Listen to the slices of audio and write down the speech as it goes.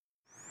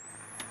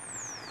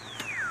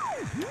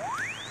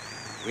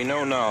We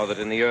know now that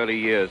in the early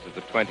years of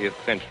the 20th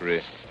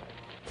century,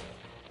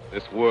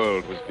 this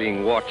world was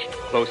being watched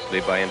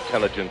closely by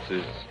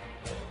intelligences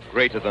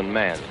greater than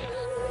man's.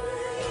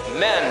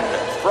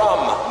 Men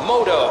from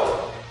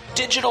Modo.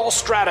 Digital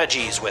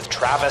Strategies with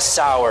Travis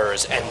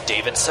Sowers and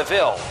David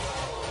Seville.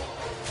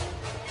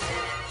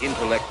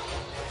 Intellects,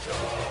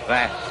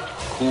 vast,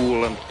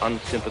 cool, and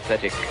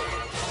unsympathetic.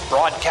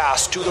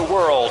 Broadcast to the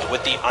world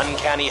with the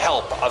uncanny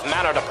help of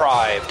Mana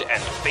Deprived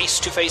and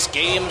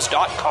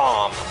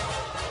FaceToFaceGames.com.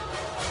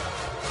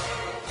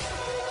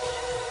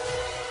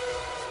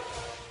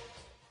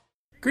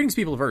 Greetings,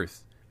 people of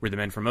Earth. We're the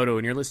Men from Modo,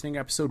 and you're listening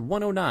to episode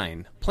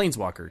 109,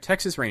 Planeswalker,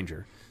 Texas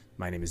Ranger.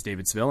 My name is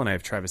David Seville, and I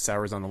have Travis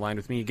Sowers on the line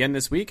with me again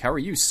this week. How are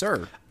you,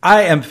 sir?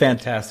 I am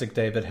fantastic,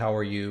 David. How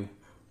are you?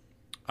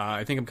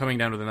 I think I'm coming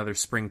down with another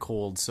spring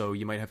cold, so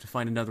you might have to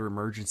find another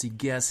emergency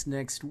guest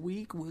next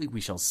week. We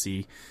shall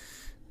see.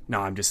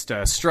 No, I'm just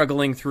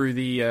struggling through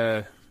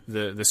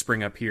the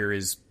spring up here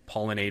is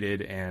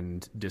pollinated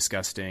and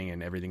disgusting,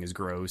 and everything is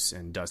gross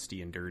and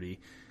dusty and dirty.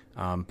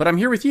 But I'm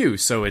here with you,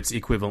 so it's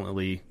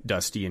equivalently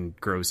dusty and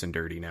gross and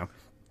dirty now.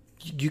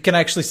 You can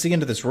actually see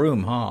into this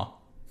room, huh?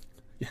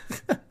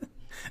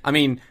 I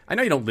mean, I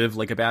know you don't live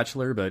like a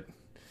bachelor, but...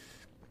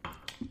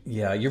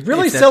 Yeah, you're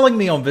really selling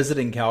me on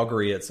visiting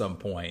Calgary at some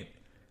point.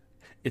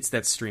 It's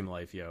that stream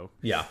life, yo.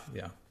 Yeah.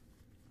 All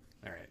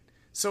right.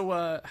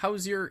 So,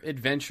 how's your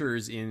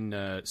adventures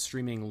in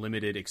streaming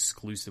limited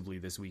exclusively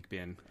this week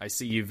been? I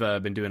see you've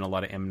been doing a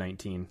lot of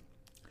M19.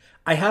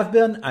 I have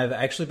been. I've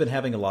actually been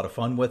having a lot of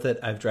fun with it.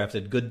 I've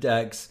drafted good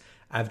decks.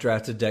 I've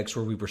drafted decks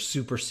where we were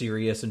super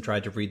serious and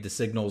tried to read the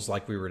signals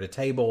like we were at a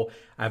table.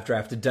 I've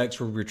drafted decks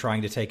where we were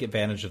trying to take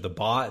advantage of the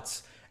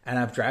bots. And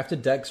I've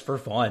drafted decks for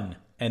fun.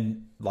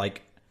 And,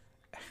 like,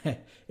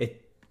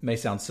 it may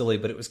sound silly,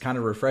 but it was kind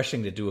of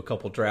refreshing to do a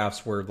couple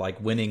drafts where,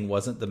 like, winning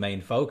wasn't the main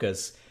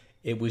focus.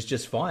 It was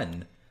just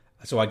fun.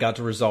 So I got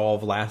to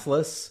resolve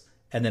Lathless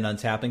and then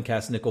untap and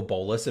cast Nicol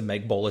Bolas and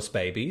make Bolas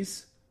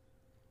babies.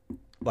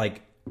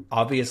 Like...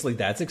 Obviously,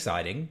 that's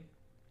exciting.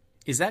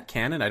 Is that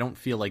canon? I don't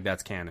feel like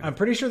that's canon. I'm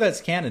pretty sure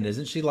that's canon.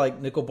 Isn't she like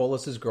Nicol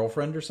Bolas'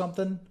 girlfriend or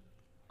something?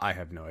 I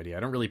have no idea. I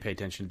don't really pay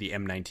attention to the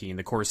M19,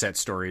 the core set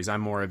stories. I'm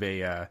more of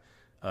a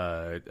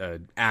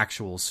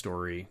actual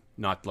story,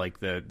 not like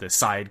the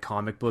side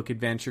comic book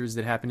adventures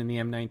that happen in the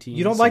M19.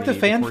 You don't like the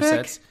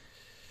fanfic?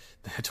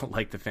 I don't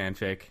like the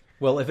fanfic.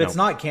 Well, if it's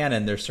not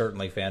canon, there's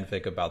certainly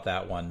fanfic about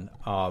that one.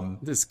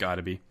 This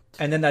gotta be.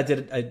 And then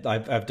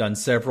I've done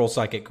several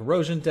Psychic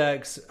Corrosion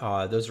decks.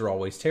 Those are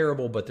always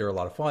terrible, but they're a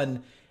lot of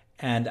fun.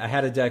 And I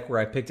had a deck where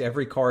I picked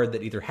every card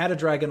that either had a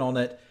dragon on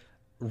it,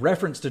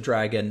 referenced a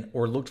dragon,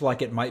 or looked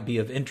like it might be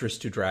of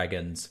interest to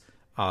dragons,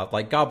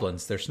 like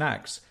goblins, they're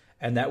snacks.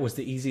 And that was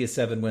the easiest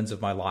 7 wins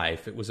of my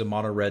life. It was a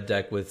mono red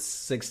deck with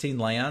 16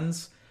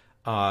 lands,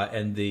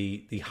 and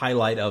the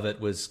highlight of it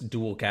was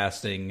dual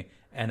casting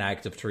an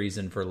Act of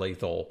Treason for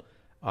lethal.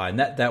 And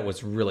that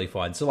was really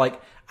fun. So, like,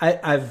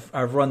 I've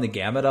run the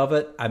gamut of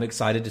it. I'm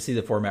excited to see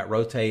the format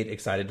rotate.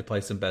 Excited to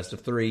play some best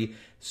of 3.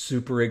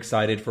 Super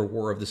excited for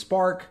War of the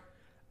Spark.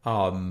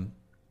 But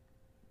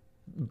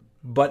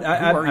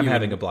I'm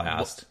having a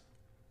blast.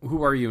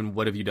 Who are you and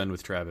what have you done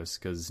with Travis?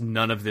 Because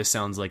none of this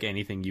sounds like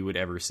anything you would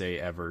ever say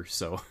ever.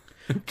 So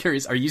I'm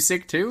curious. Are you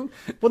sick too?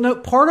 Well, no.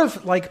 Part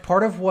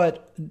of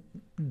what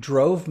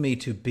drove me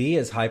to be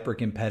as hyper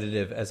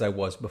competitive as I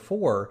was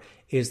before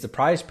is the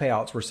prize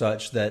payouts were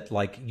such that,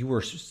 like, you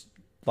were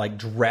like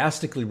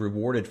drastically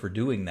rewarded for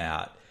doing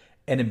that.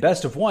 And in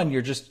best of 1,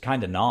 you're just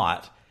kind of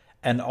not.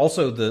 And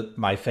also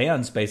my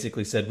fans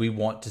basically said, we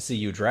want to see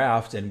you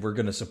draft and we're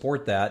going to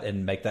support that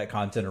and make that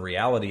content a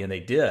reality. And they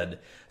did.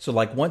 So,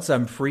 like, once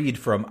I'm freed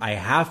from, I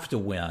have to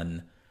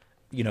win,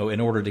 you know, in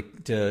order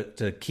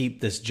to keep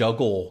this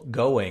juggle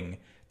going,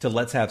 to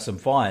let's have some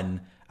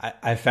fun,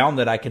 I found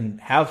that I can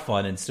have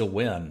fun and still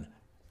win.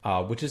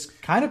 Which is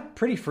kind of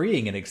pretty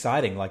freeing and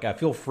exciting. Like, I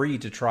feel free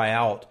to try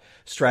out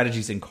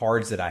strategies and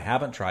cards that I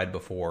haven't tried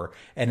before.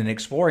 And in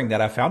exploring that,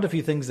 I found a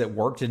few things that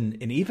worked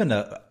in even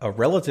a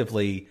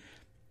relatively,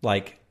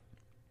 like,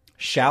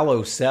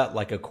 shallow set,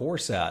 like a core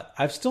set.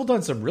 I've still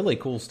done some really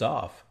cool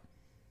stuff.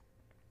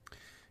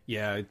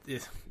 Yeah,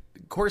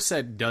 core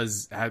set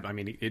does have, I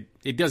mean,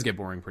 it does get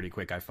boring pretty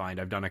quick, I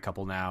find. I've done a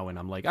couple now, and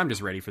I'm like, I'm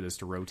just ready for this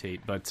to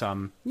rotate. But,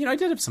 you know, I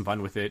did have some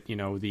fun with it. You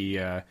know,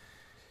 the...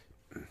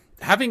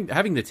 Having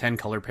the 10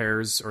 color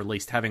pairs, or at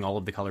least having all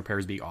of the color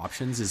pairs be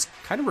options, is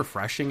kind of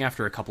refreshing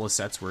after a couple of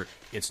sets where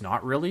it's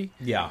not really.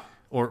 Yeah.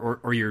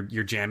 Or you're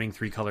jamming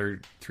three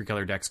color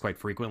decks quite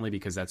frequently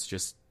because that's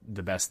just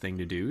the best thing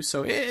to do.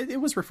 So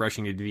it was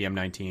refreshing to do the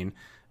M19.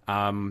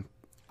 I'm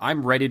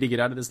ready to get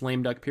out of this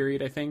lame duck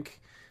period, I think.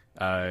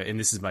 And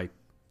this is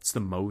it's the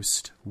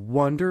most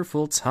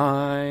wonderful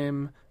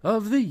time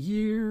of the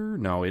year.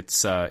 No,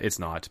 it's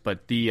not.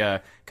 But the kind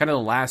of the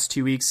last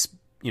 2 weeks,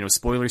 you know,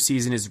 spoiler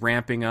season is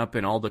ramping up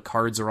and all the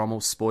cards are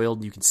almost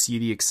spoiled. You can see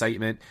the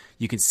excitement.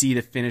 You can see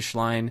the finish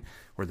line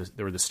or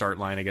the start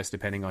line, I guess,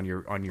 depending on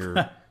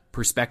your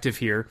perspective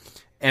here.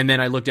 And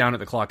then I look down at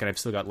the clock and I've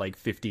still got like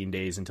 15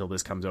 days until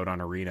this comes out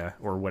on Arena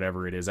or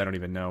whatever it is. I don't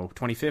even know.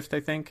 25th, I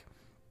think.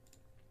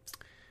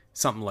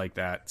 Something like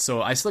that.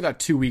 So I still got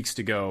 2 weeks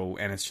to go,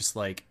 and it's just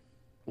like,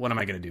 what am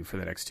I going to do for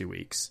the next 2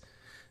 weeks?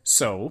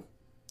 So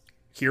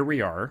here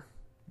we are,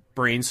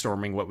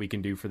 brainstorming what we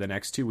can do for the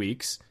next 2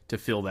 weeks to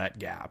fill that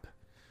gap.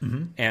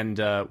 Mm-hmm. And,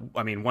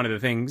 I mean, one of the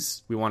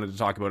things we wanted to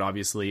talk about,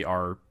 obviously,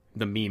 are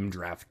the meme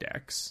draft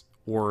decks.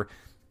 Or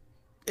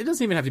it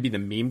doesn't even have to be the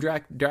meme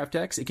draft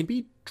decks. It can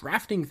be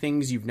drafting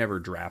things you've never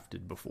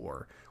drafted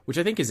before, which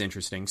I think is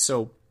interesting.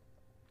 So,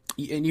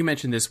 and you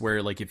mentioned this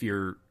where, like, if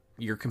you're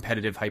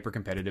competitive, hyper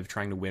competitive,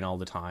 trying to win all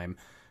the time,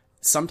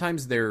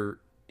 sometimes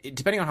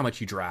depending on how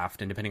much you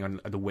draft and depending on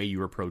the way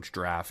you approach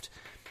draft,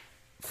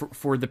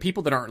 for the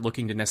people that aren't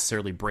looking to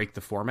necessarily break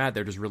the format,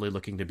 they're just really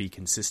looking to be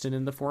consistent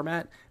in the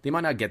format. They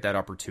might not get that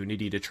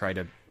opportunity to try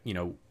to,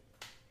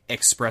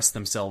 express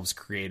themselves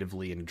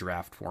creatively in a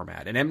draft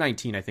format. And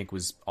M19, I think,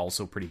 was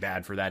also pretty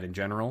bad for that in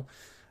general.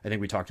 I think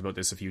we talked about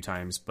this a few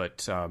times,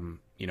 but,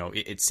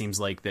 it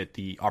seems like that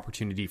the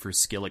opportunity for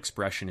skill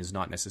expression is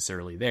not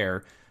necessarily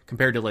there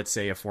compared to, let's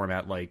say, a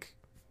format like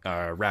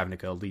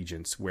Ravnica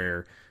Allegiance,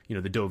 where,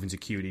 the Dovin's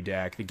Acuity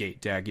deck, the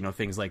Gate deck,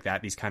 things like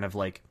that, these kind of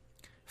like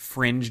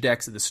fringe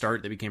decks at the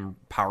start that became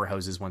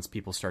powerhouses once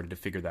people started to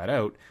figure that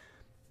out.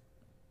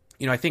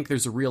 I think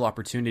there's a real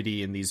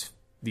opportunity in these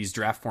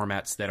draft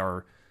formats that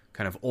are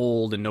kind of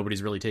old and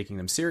nobody's really taking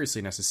them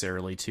seriously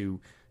necessarily to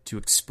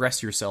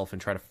express yourself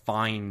and try to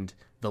find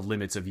the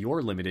limits of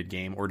your limited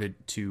game, or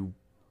to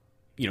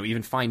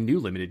even find new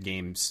limited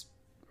games,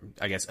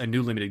 I guess, a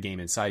new limited game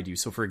inside you.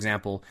 So for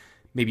example,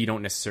 maybe you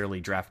don't necessarily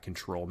draft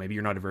control. Maybe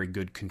you're not a very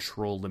good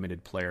control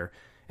limited player,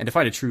 and to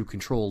find a true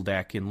control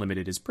deck in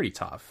limited is pretty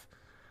tough.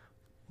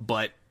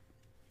 But,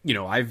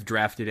 I've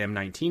drafted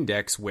M19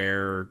 decks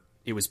where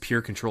it was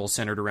pure control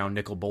centered around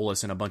Nicol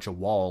Bolas and a bunch of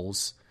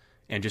walls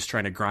and just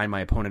trying to grind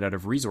my opponent out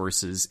of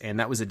resources. And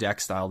that was a deck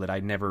style that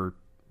I'd never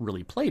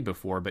really played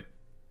before. But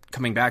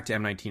coming back to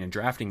M19 and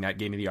drafting that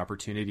gave me the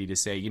opportunity to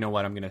say, you know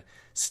what, I'm going to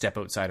step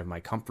outside of my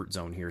comfort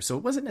zone here. So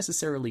it wasn't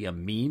necessarily a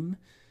meme,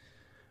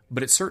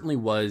 but it certainly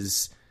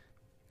was,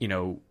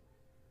 giving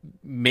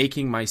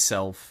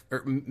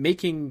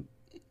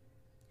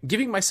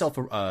myself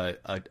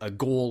a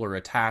goal or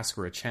a task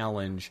or a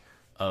challenge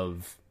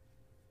of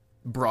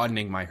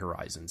broadening my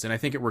horizons. And I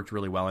think it worked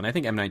really well. And I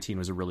think M19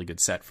 was a really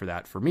good set for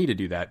that, for me to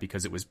do that,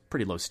 because it was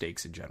pretty low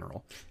stakes in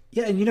general.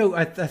 Yeah, and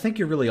I think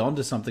you're really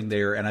onto something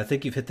there, and I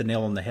think you've hit the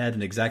nail on the head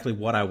and exactly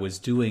what I was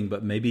doing,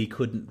 but maybe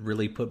couldn't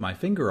really put my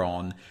finger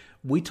on.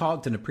 We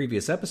talked in a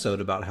previous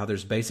episode about how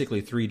there's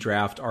basically 3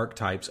 draft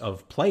archetypes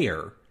of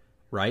player,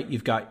 right?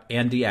 You've got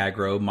Andy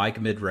Aggro,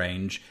 Mike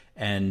Midrange,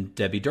 and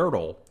Debbie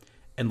Dirtle.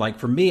 And like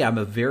for me, I'm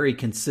a very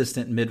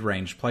consistent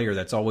mid-range player.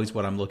 That's always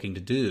what I'm looking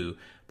to do.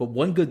 But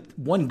one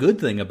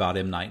good thing about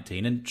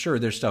M19, and sure,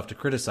 there's stuff to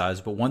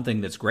criticize, but one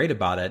thing that's great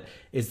about it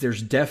is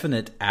there's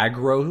definite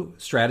aggro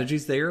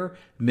strategies there,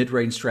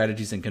 mid-range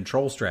strategies, and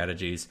control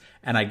strategies.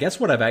 And I guess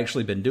what I've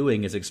actually been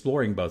doing is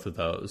exploring both of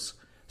those.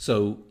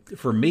 So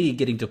for me,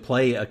 getting to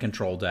play a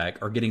control deck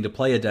or getting to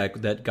play a deck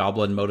that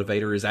Goblin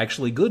Motivator is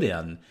actually good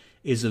in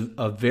is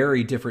a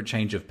very different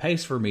change of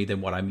pace for me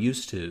than what I'm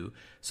used to.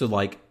 So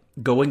like,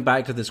 going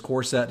back to this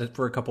core set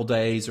for a couple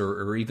days,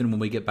 or even when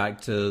we get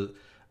back to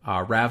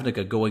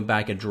Ravnica, going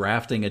back and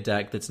drafting a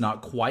deck that's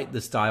not quite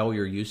the style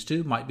you're used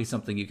to might be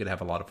something you could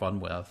have a lot of fun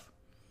with.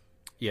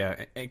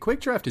 Yeah, and Quick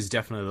Draft is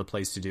definitely the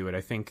place to do it.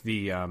 I think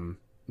the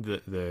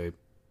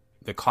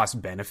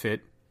cost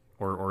benefit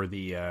or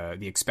the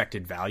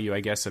expected value, I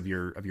guess, of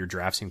your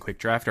drafts in Quick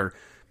Draft are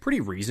pretty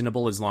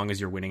reasonable as long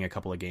as you're winning a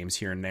couple of games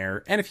here and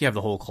there. And if you have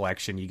the whole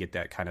collection, you get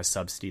that kind of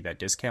subsidy, that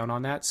discount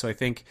on that. So I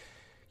think,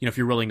 if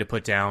you're willing to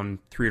put down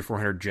 300 or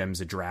 400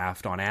 gems a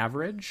draft on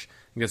average,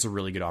 I think that's a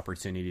really good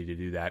opportunity to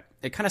do that.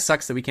 It kind of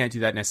sucks that we can't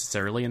do that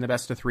necessarily in the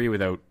best of 3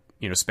 without,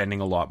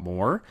 spending a lot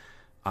more.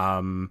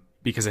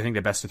 Because I think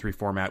the best of 3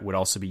 format would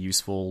also be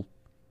useful,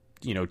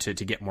 to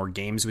get more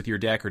games with your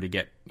deck, or to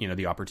get,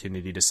 the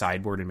opportunity to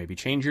sideboard and maybe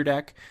change your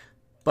deck.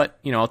 But,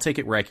 I'll take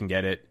it where I can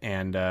get it.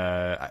 And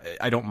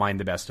I don't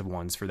mind the best of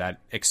ones for that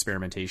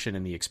experimentation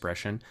and the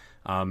expression.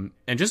 And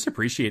just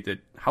appreciate that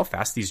how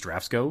fast these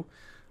drafts go.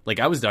 Like,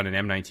 I was done an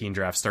M19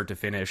 draft start to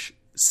finish,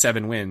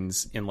 7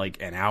 wins in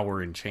like an hour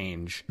and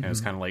change. And I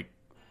was kind of like,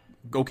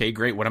 okay,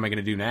 great. What am I going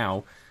to do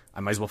now? I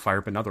might as well fire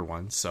up another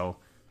one. So,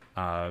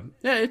 yeah,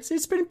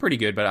 it's been pretty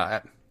good,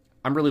 but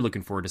I'm really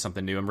looking forward to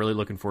something new. I'm really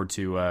looking forward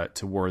to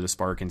War of the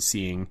Spark and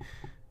seeing,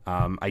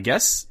 I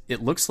guess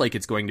it looks like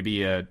it's going to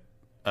be a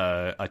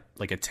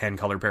 10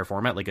 color pair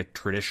format, like a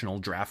traditional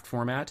draft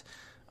format,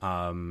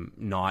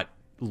 not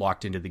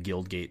locked into the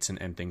guild gates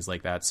and things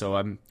like that. So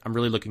I'm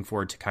really looking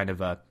forward to kind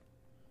of a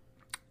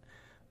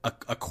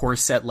core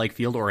set like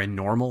feel, or a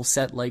normal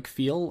set like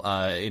feel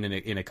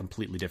in a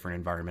completely different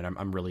environment.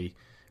 I'm really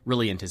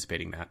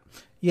anticipating that.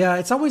 Yeah,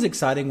 it's always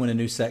exciting when a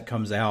new set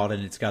comes out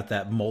and it's got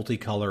that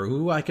multicolor.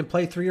 Ooh, I can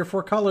play 3 or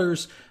 4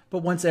 colors. But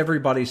once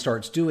everybody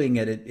starts doing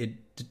it, it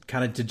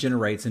kind of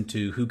degenerates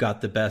into who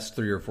got the best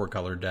 3 or 4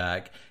 color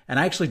deck. And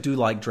I actually do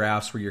like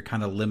drafts where you're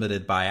kind of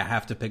limited by I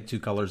have to pick 2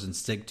 colors and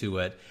stick to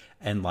it,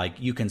 and like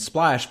you can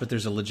splash, but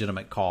there's a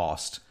legitimate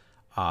cost.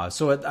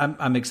 So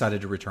I'm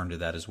excited to return to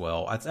that as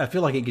well. I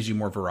feel like it gives you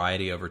more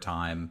variety over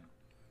time.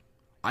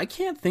 I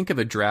can't think of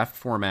a draft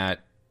format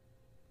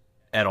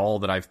at all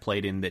that I've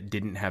played in that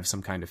didn't have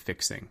some kind of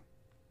fixing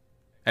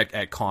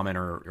at common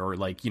or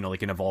like, you know,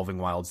 like an Evolving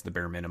Wilds, the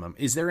bare minimum.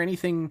 Is there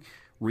anything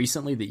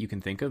recently that you can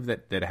think of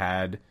that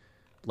had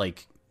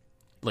like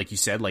you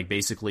said, like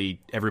basically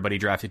everybody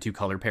drafted 2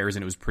 color pairs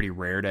and it was pretty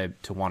rare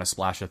to want to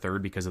splash a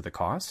third because of the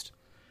cost?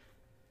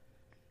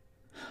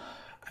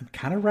 I'm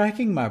kind of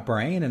racking my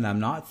brain and I'm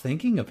not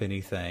thinking of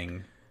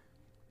anything.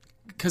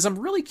 Because I'm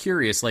really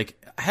curious.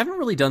 Like, I haven't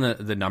really done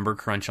the number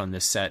crunch on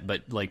this set,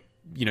 but like,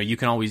 you know, you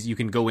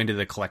can go into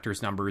the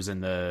collector's numbers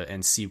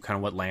and see kind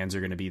of what lands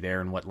are going to be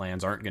there and what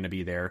lands aren't going to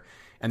be there.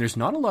 And there's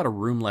not a lot of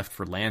room left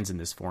for lands in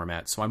this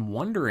format. So I'm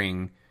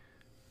wondering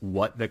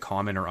what the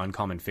common or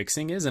uncommon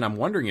fixing is. And I'm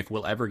wondering if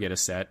we'll ever get a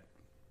set,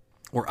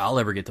 or I'll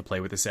ever get to play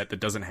with a set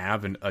that doesn't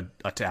have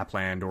a tap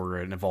land or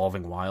an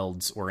Evolving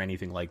Wilds or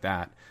anything like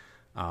that.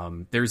 I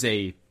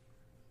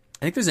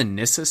think there's a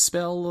Nissa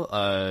spell,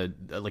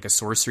 like a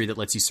sorcery that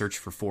lets you search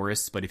for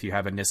forests, but if you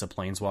have a Nissa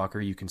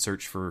Planeswalker, you can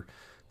search for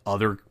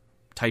other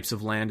types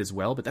of land as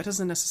well, but that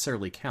doesn't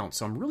necessarily count.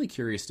 So I'm really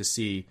curious to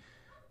see,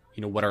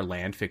 you know, what our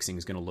land fixing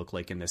is going to look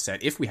like in this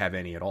set, if we have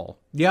any at all.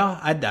 Yeah,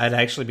 I'd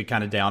actually be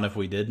kind of down if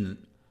we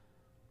didn't.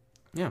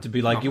 Yeah. To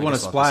be like, you want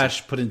to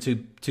splash, put in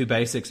two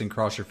basics and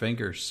cross your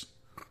fingers.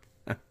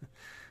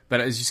 But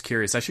I was just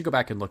curious. I should go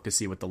back and look to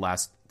see what the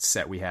last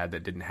set we had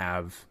that didn't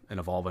have an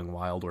Evolving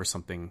Wild or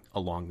something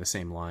along the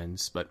same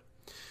lines, but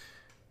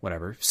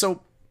whatever.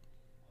 So,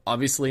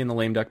 obviously in the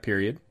lame duck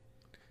period,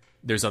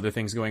 there's other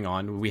things going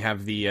on. We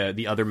have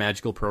the other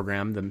magical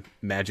program, the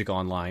Magic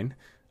Online.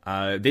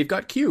 They've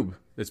got Cube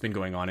that's been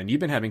going on, and you've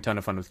been having a ton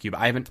of fun with Cube.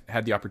 I haven't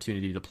had the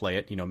opportunity to play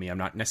it. You know me, I'm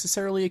not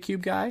necessarily a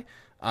Cube guy.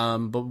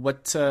 But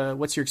what's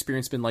your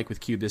experience been like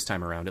with Cube this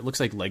time around? It looks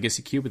like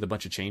Legacy Cube with a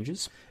bunch of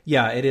changes.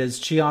 Yeah, it is.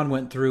 Cheon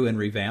went through and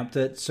revamped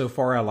it. So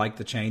far, I like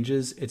the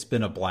changes. It's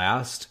been a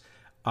blast.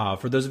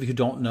 For those of you who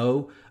don't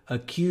know, a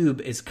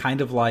cube is kind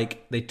of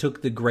like they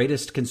took the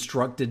greatest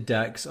constructed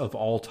decks of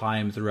all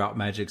time throughout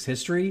Magic's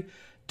history,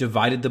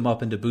 divided them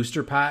up into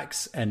booster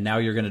packs, and now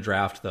you're going to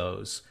draft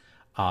those.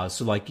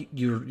 So like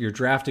you're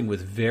drafting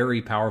with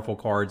very powerful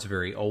cards,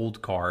 very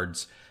old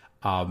cards.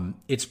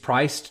 It's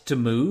priced to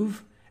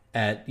move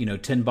at, you know,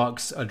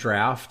 $10 a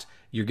draft.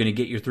 You're going to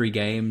get your 3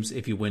 games.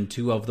 If you win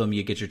 2 of them,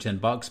 you get your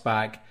 $10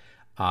 back.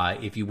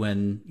 If you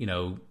win, you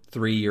know,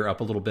 3, you're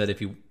up a little bit.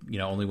 If you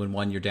only win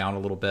 1, you're down a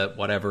little bit,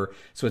 whatever.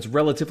 So it's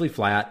relatively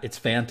flat. It's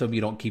Phantom.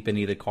 You don't keep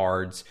any of the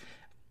cards.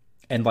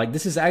 And like,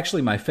 this is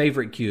actually my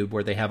favorite cube,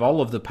 where they have all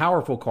of the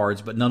powerful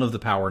cards, but none of the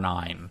power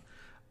 9.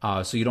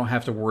 So you don't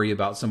have to worry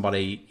about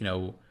somebody, you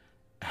know,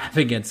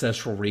 having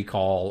Ancestral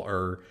Recall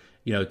or,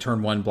 you know,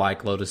 turn 1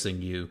 Black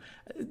Lotusing you.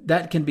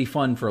 That can be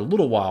fun for a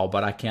little while,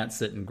 but I can't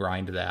sit and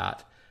grind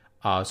that.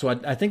 So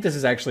I think this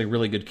is actually a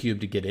really good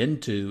cube to get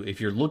into. If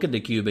you're looking to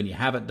cube and you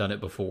haven't done it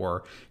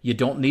before, you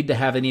don't need to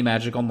have any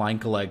Magic Online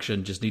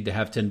collection. Just need to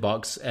have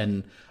 $10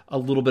 and a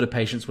little bit of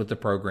patience with the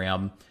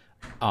program.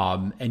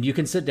 And you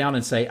can sit down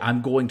and say,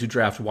 I'm going to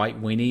draft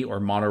White Weenie or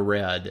Mono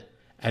Red,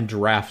 and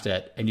draft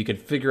it. And you can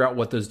figure out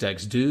what those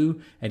decks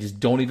do and just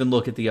don't even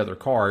look at the other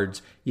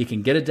cards. You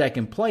can get a deck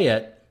and play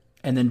it.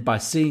 And then by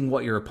seeing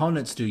what your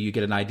opponents do, you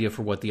get an idea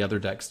for what the other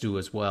decks do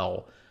as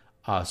well.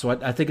 So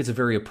I think it's a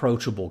very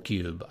approachable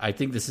cube. I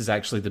think this is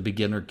actually the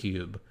beginner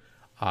cube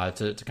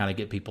to kind of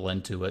get people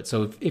into it.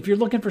 So if you're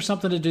looking for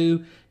something to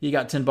do, you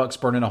got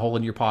 $10 burning a hole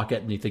in your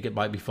pocket, and you think it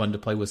might be fun to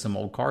play with some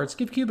old cards,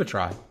 give Cube a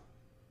try.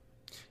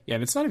 Yeah,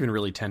 and it's not even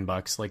really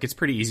 $10. Like, it's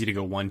pretty easy to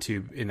go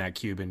 1-2 in that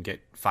cube and get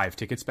 5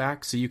 tickets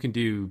back. So you can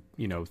do,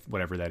 you know,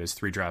 whatever that is,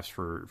 3 drafts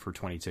for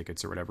 20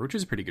 tickets or whatever, which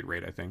is a pretty good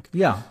rate, I think.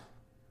 Yeah.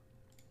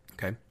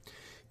 Okay.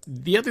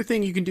 The other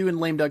thing you can do in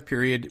lame duck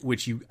period,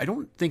 which I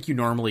don't think you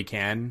normally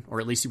can, or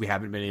at least we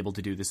haven't been able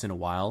to do this in a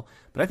while,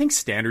 but I think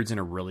standard's in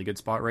a really good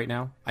spot right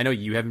now. I know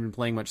you haven't been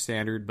playing much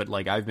standard, but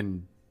like I've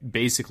been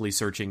basically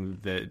scouring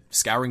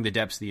the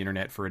depths of the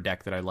internet for a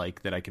deck that I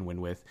like, that I can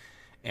win with.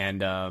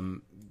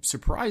 And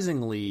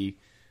surprisingly,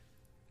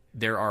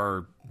 there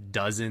are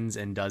dozens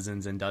and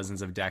dozens and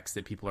dozens of decks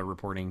that people are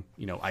reporting,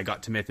 you know, I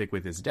got to Mythic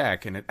with this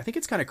deck. And I think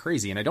it's kind of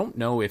crazy. And I don't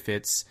know if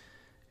it's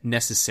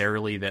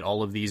necessarily that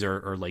all of these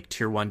are like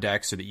tier 1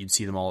 decks, or that you'd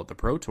see them all at the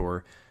Pro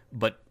Tour,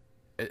 but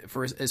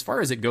for as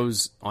far as it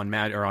goes on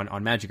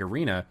Magic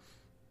Arena,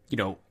 you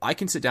know, I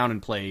can sit down and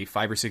play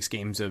 5 or 6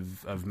 games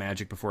of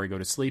Magic before I go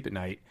to sleep at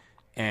night,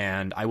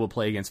 and I will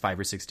play against 5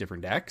 or 6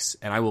 different decks,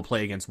 and I will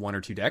play against 1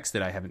 or 2 decks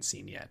that I haven't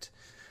seen yet.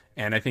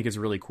 And I think it's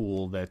really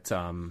cool that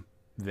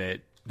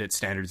that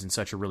Standard's in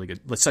such a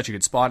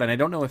good spot. And I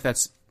don't know if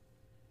that's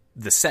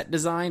the set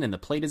design and the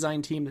play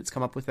design team that's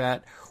come up with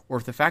that, or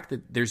if the fact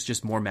that there's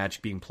just more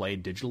Magic being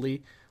played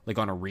digitally, like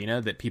on Arena,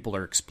 that people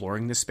are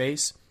exploring this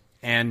space.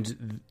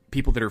 and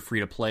people that are free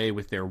to play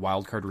with their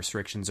wildcard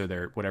restrictions or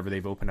their whatever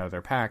they've opened out of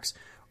their packs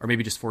are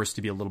maybe just forced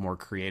to be a little more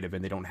creative,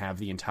 and they don't have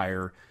the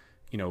entire,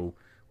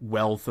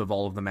 wealth of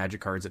all of the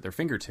Magic cards at their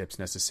fingertips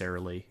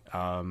necessarily.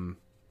 And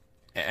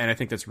I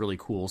think that's really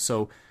cool.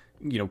 So,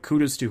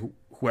 kudos to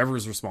whoever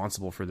is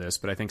responsible for this,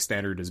 but I think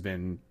Standard has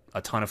been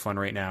a ton of fun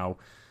right now.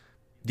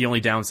 The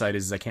only downside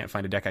is I can't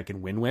find a deck I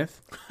can win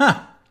with.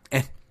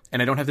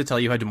 And I don't have to tell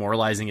you how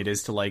demoralizing it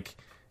is to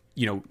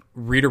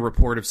read a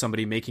report of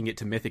somebody making it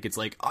to Mythic. It's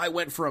like, I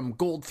went from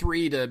Gold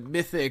 3 to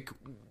Mythic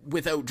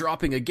without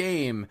dropping a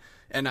game,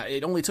 and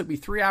it only took me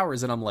 3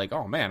 hours, and I'm like,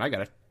 oh man, I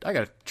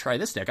gotta try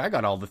this deck. I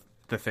got all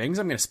the things.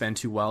 I'm gonna spend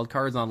 2 wild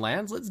cards on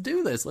lands. Let's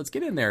do this. Let's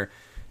get in there.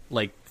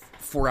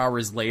 4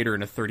 hours later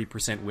and a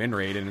 30% win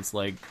rate, and it's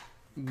like,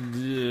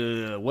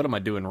 what am I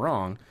doing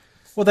wrong?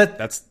 Well,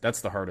 that's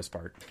the hardest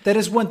part. That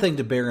is one thing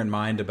to bear in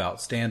mind about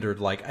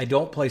Standard. I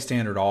don't play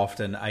Standard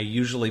often. I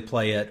usually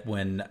play it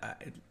when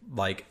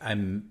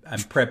I'm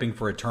prepping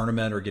for a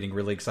tournament or getting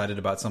really excited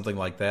about something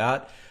like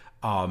that.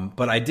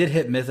 But I did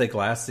hit Mythic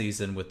last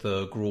season with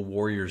the Gruul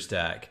Warriors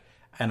deck,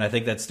 and I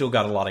think that still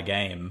got a lot of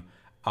game.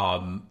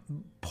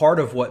 Part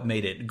of what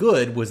made it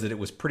good was that it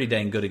was pretty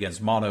dang good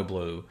against Mono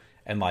Blue.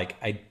 And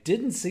I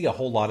didn't see a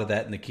whole lot of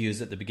that in the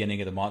queues at the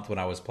beginning of the month when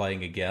I was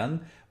playing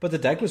again, but the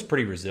deck was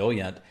pretty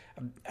resilient.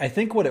 I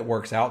think what it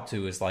works out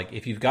to is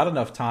if you've got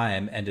enough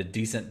time and a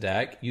decent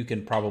deck, you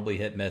can probably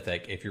hit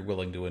Mythic if you're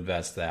willing to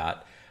invest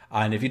that.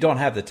 And if you don't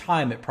have the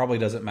time, it probably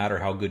doesn't matter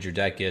how good your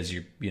deck is,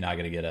 you're not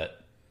going to get it.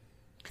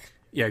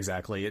 Yeah,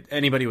 exactly.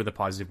 Anybody with a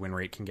positive win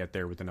rate can get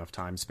there with enough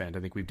time spent. I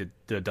think we've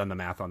done the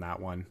math on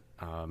that one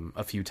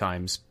a few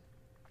times.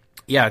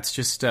 Yeah, it's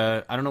just,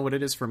 I don't know what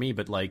it is for me,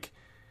 but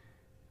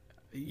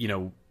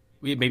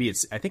maybe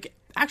it's, I think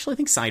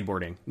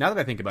sideboarding. Now that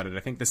I think about it,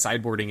 I think the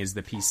sideboarding is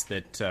the piece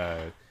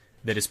that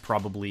is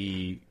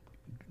probably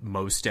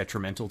most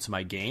detrimental to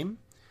my game,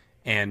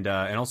 and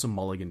also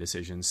mulligan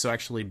decisions. So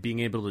actually being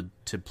able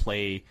to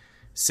play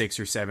 6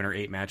 or 7 or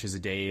 8 matches a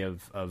day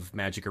of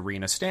Magic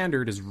Arena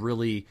Standard has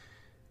really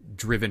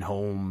driven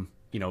home,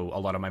 a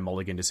lot of my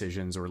mulligan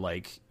decisions, or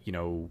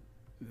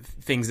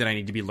things that I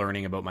need to be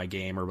learning about my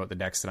game or about the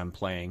decks that I'm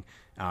playing,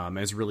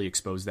 has really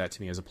exposed that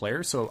to me as a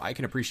player. So I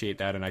can appreciate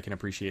that, and I can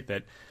appreciate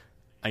that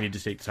I need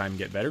to take the time and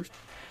get better.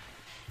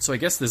 So I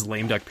guess this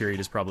lame duck period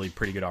is probably a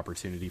pretty good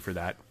opportunity for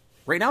that.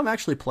 Right now I'm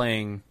actually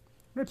playing...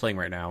 What am I playing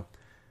right now?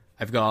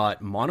 I've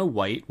got mono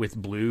white with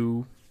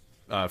blue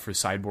for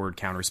sideboard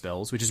counter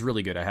spells, which is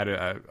really good. I had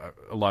a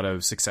lot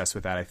of success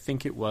with that. I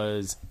think it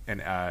was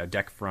a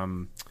deck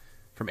from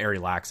Ari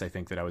Lax, I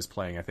think, that I was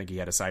playing. I think he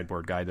had a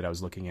sideboard guide that I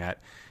was looking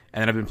at.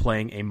 And then I've been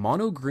playing a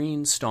mono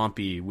green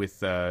Stompy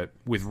with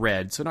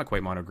red, so not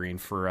quite mono green,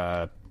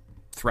 for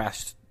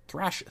Thrash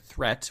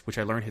Threat, which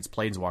I learned hits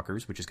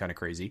Planeswalkers, which is kind of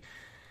crazy,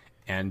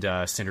 and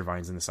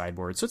Cindervines in the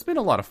sideboard. So it's been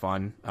a lot of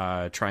fun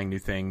trying new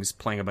things,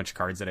 playing a bunch of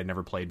cards that I'd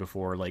never played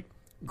before, like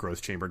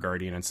Growth Chamber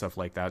Guardian and stuff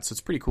like that. So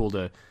it's pretty cool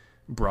to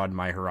broaden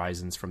my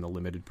horizons from the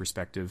limited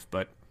perspective.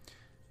 But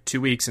 2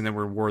 weeks, and then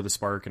we're War of the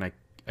Spark, and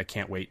I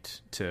can't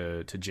wait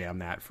to jam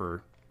that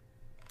for...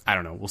 I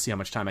don't know. We'll see how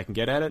much time I can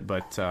get at it,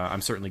 but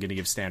I'm certainly going to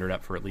give Standard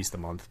up for at least a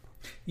month.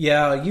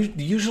 Yeah,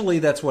 usually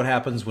that's what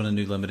happens when a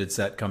new limited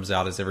set comes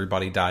out, is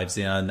everybody dives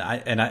in.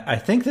 I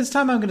think this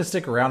time I'm going to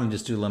stick around and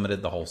just do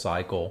limited the whole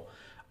cycle.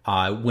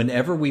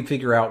 Whenever we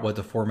figure out what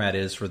the format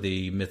is for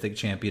the Mythic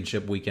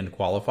Championship weekend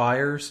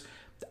qualifiers,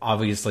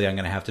 obviously I'm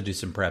going to have to do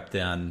some prep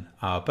then.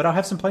 But I'll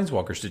have some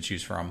Planeswalkers to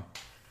choose from.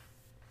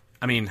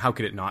 I mean, how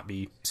could it not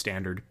be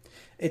Standard?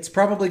 It's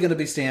probably going to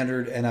be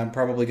Standard, and I'm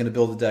probably going to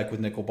build a deck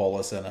with Nicol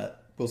Bolas in it.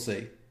 We'll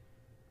see.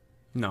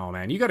 No,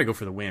 man, you got to go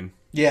for the win.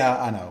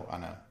 Yeah, I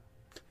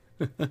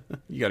know.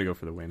 You got to go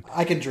for the win.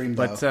 I can dream,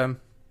 though. But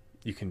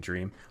you can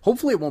dream.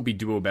 Hopefully it won't be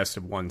duo best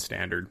of 1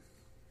 Standard.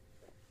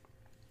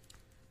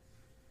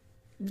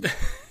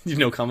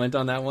 No comment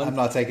on that one? I'm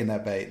not taking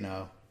that bait,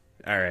 no.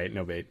 All right,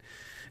 no bait.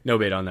 No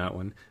bait on that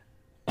one.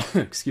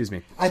 Excuse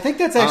me. I think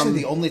that's actually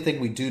the only thing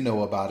we do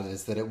know about it,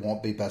 is that it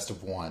won't be best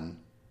of 1.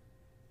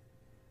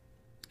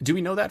 Do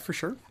we know that for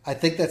sure? I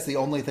think that's the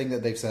only thing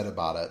that they've said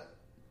about it.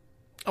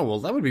 Oh, well,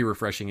 that would be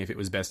refreshing if it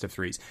was best of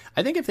 3s.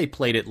 I think if they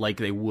played it like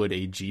they would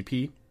a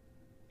GP,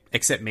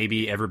 except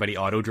maybe everybody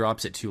auto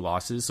drops at 2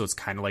 losses, so it's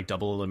kind of like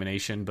double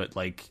elimination, but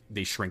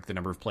they shrink the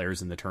number of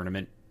players in the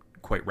tournament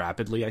quite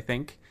rapidly, I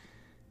think.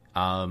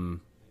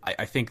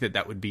 I think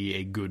that would be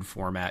a good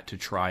format to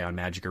try on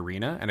Magic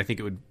Arena, and I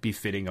think it would be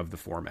fitting of the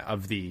format,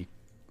 of the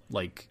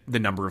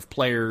number of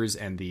players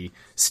and the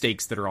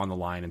stakes that are on the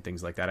line and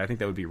things like that. I think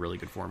that would be a really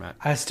good format.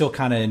 I still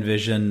kind of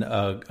envision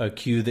a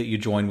queue that you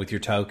join with your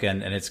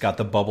token, and it's got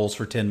the bubbles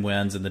for 10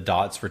 wins and the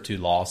dots for 2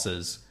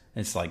 losses.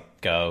 It's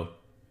go.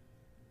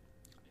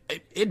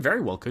 It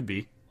very well could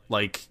be.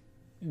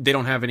 They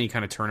don't have any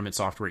kind of tournament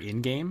software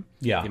in-game.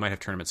 Yeah. They might have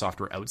tournament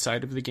software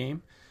outside of the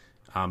game.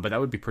 But that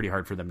would be pretty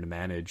hard for them to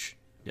manage.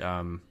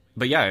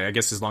 But yeah, I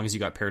guess as long as you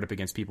got paired up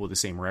against people with the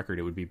same record,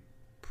 it would be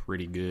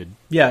pretty good.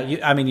 Yeah,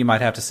 you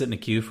might have to sit in a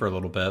queue for a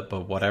little bit,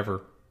 but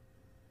whatever.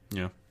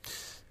 Yeah.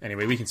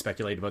 anyway, we can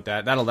speculate about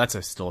that.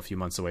 That's still a few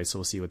months away, so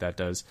we'll see what that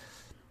does.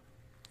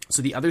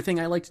 So the other thing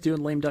I like to do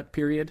in Lame Duck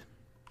period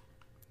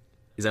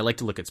is I like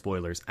to look at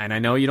spoilers. And I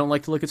know you don't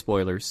like to look at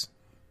spoilers,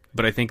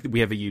 but I think that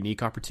we have a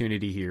unique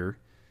opportunity here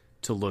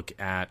to look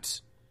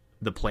at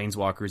the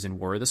Planeswalkers in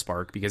War of the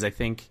Spark, because I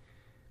think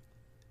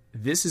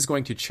this is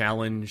going to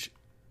challenge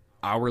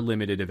our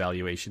limited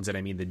evaluations, and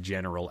I mean the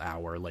general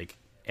our, like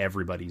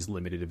everybody's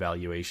limited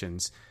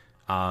evaluations,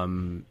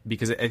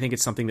 because I think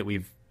it's something that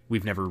we've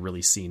never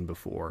really seen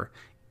before.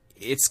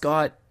 It's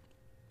got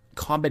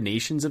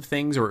combinations of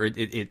things, or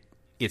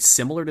it's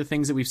similar to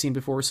things that we've seen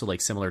before, so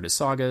like similar to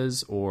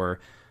sagas or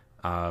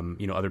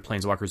other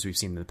Planeswalkers we've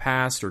seen in the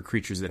past, or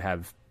creatures that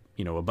have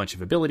a bunch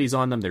of abilities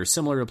on them that are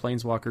similar to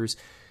Planeswalkers.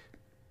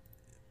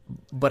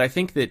 But I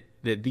think that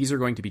these are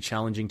going to be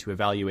challenging to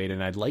evaluate,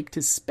 and I'd like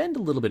to spend a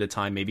little bit of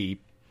time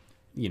maybe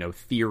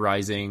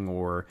theorizing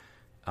or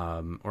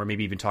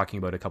maybe even talking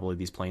about a couple of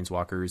these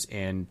Planeswalkers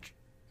and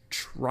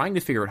trying to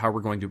figure out how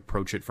we're going to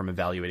approach it from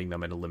evaluating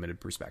them in a limited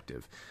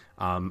perspective.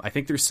 I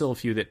think there's still a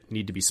few that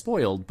need to be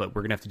spoiled, but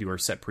we're going to have to do our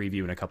set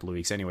preview in a couple of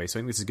weeks anyway, so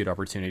I think this is a good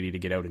opportunity to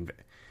get out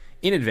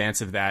in advance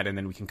of that, and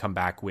then we can come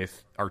back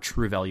with our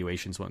true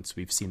evaluations once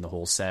we've seen the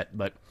whole set.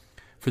 But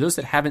for those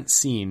that haven't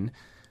seen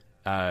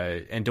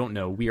and don't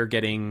know, we are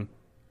getting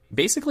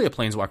basically a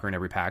Planeswalker in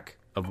every pack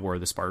of War of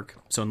the Spark.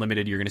 So in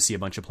Limited, you're going to see a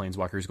bunch of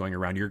Planeswalkers going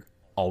around. You're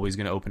always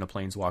going to open a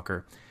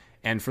Planeswalker.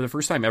 And for the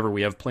first time ever,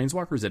 we have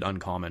Planeswalkers at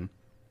uncommon.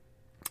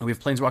 And we have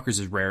Planeswalkers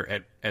as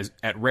rare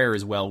at rare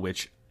as well,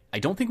 which I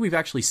don't think we've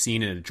actually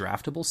seen in a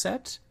draftable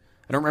set.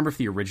 I don't remember if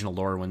the original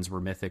lore ones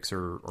were mythics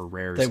or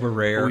rares. They were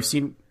rare. But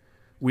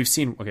we've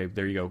seen okay,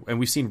 there you go. And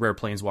we've seen rare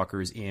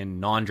Planeswalkers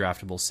in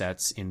non-draftable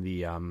sets in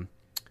the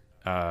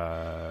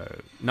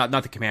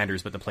not the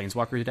Commanders, but the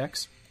Planeswalker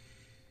decks.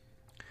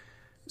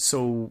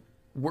 So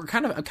we're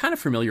kind of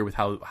familiar with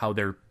how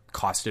they're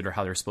costed or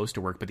how they're supposed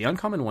to work, but the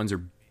uncommon ones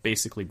are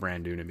basically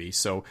brand new to me.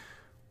 So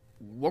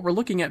what we're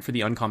looking at for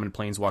the uncommon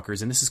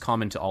Planeswalkers, and this is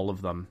common to all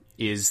of them,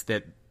 is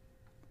that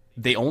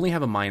they only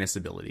have a minus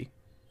ability.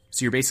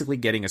 So you're basically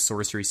getting a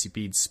sorcery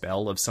speed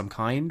spell of some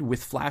kind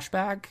with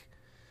flashback,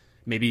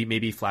 maybe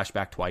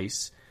flashback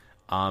twice,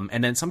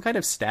 and then some kind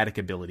of static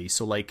ability.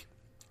 So like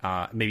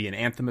maybe an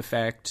Anthem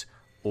effect,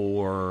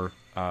 or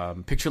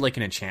picture like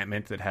an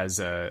enchantment that has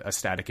a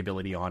static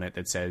ability on it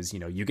that says,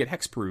 you get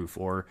hexproof,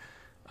 or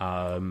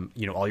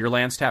all your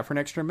lands tap for an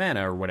extra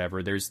mana or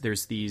whatever. There's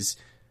these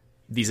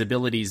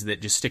abilities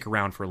that just stick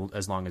around for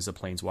as long as the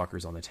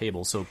Planeswalker's on the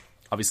table. So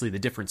obviously the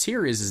difference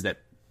here is that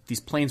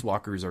these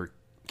Planeswalkers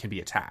can be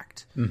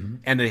attacked,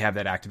 and they have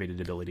that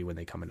activated ability when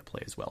they come into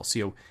play as well.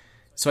 So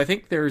I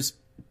think there's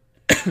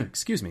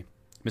excuse me,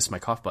 missed my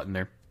cough button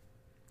there.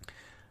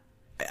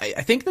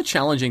 I think the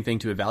challenging thing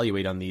to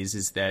evaluate on these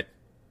is that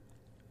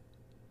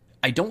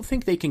I don't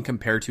think they can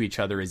compare to each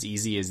other as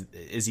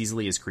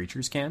easily as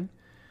creatures can,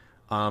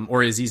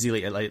 or as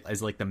easily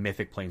as like the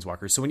mythic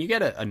Planeswalkers. So when you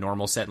get a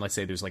normal set, and let's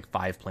say there's like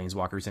 5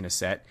 Planeswalkers in a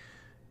set,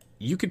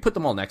 you could put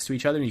them all next to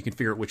each other and you can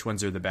figure out which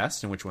ones are the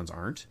best and which ones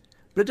aren't.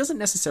 But it doesn't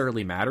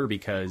necessarily matter,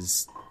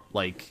 because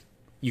like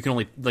you're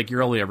only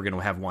ever going to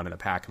have one in a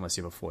pack unless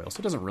you have a foil, so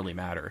it doesn't really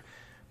matter.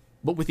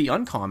 But with the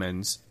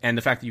uncommons, and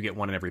the fact that you get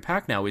one in every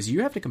pack now, is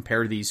you have to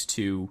compare these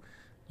to,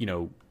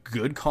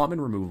 good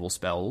common removal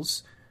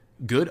spells,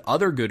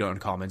 other good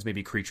uncommons,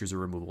 maybe creatures or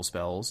removal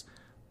spells.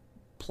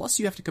 Plus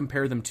you have to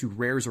compare them to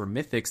rares or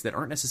mythics that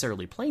aren't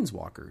necessarily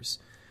Planeswalkers.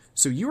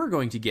 So you are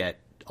going to get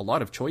a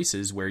lot of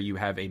choices where you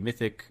have a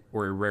mythic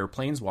or a rare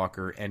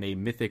Planeswalker and a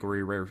mythic or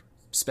a rare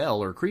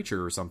spell or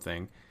creature or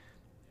something.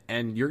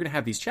 And you're going to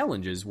have these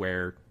challenges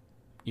where,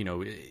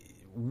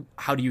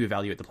 how do you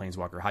evaluate the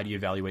Planeswalker? How do you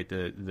evaluate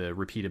the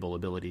repeatable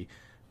ability?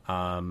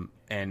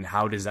 And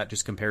how does that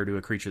just compare to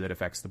a creature that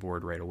affects the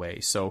board right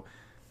away? So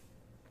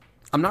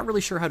I'm not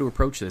really sure how to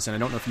approach this, and I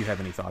don't know if you have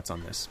any thoughts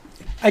on this.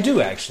 I do,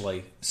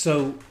 actually.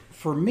 So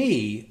for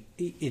me,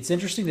 it's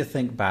interesting to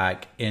think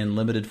back in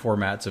limited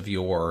formats of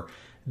yore.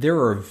 There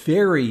are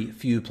very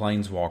few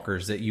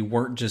Planeswalkers that you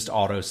weren't just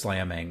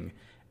auto-slamming,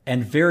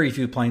 and very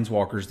few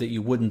Planeswalkers that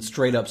you wouldn't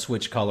straight up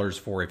switch colors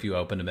for if you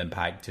opened them in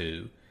pack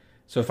 2.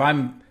 So if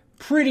I'm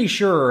pretty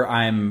sure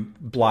I'm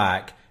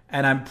black,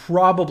 and I'm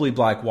probably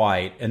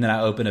black-white, and then I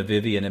open a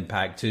Vivien in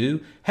pack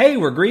 2, hey,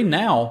 we're green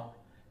now.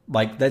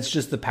 Like, that's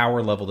just the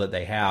power level that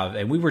they have.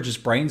 And we were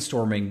just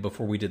brainstorming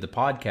before we did the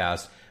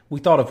podcast.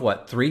 We thought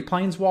of, 3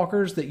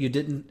 Planeswalkers that you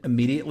didn't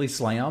immediately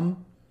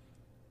slam?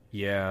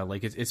 Yeah,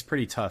 like, it's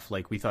pretty tough.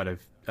 Like, we thought of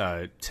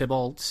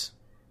Tibalt,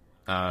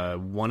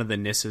 one of the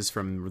Nisses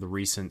from the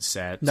recent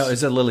set. No,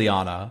 it's a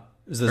Liliana.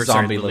 It's a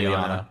zombie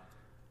Liliana.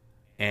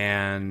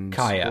 And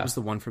Kaya. What was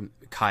the one from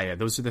Kaya?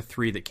 Those are the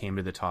 3 that came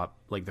to the top,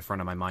 like, the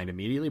front of my mind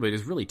immediately. But it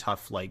was really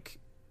tough. Like,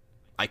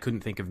 I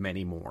couldn't think of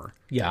many more.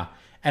 Yeah.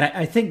 And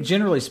I think,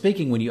 generally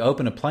speaking, when you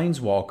open a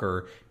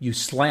Planeswalker, you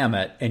slam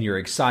it and you're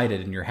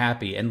excited and you're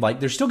happy. And,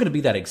 there's still going to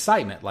be that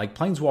excitement. Like,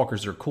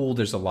 Planeswalkers are cool.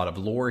 There's a lot of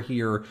lore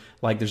here.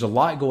 Like, there's a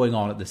lot going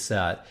on at the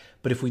set.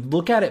 But if we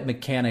look at it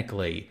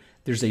mechanically,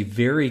 there's a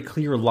very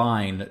clear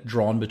line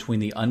drawn between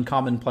the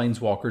uncommon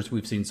planeswalkers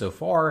we've seen so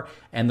far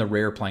and the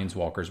rare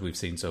planeswalkers we've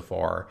seen so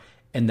far.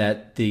 And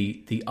that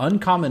the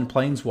uncommon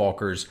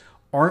planeswalkers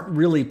aren't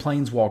really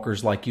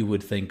planeswalkers like you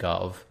would think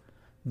of.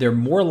 They're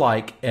more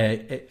like,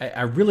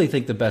 I really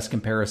think the best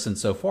comparison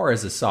so far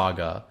is a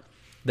Saga.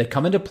 They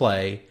come into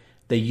play,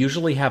 they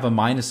usually have a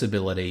minus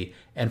ability,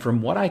 and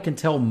from what I can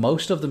tell,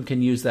 most of them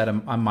can use that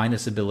a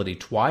minus ability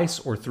twice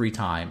or 3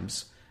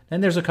 times.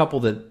 And there's a couple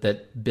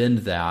that bend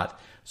that.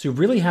 So you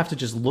really have to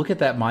just look at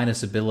that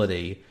minus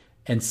ability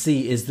and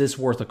see, is this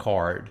worth a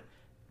card?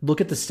 Look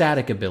at the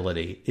static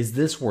ability. Is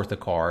this worth a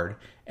card?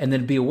 And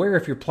then be aware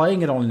if you're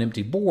playing it on an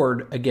empty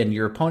board, again,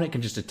 your opponent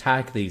can just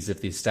attack these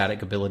if the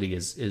static ability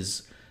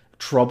is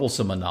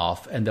troublesome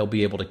enough, and they'll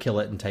be able to kill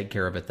it and take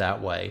care of it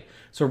that way.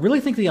 So I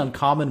really think the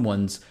uncommon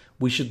ones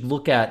we should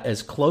look at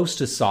as close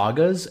to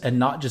Sagas and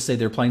not just say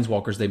they're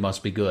planeswalkers, they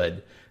must be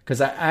good. Because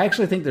I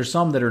actually think there's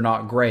some that are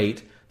not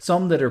great,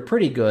 some that are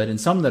pretty good,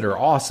 and some that are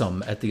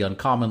awesome at the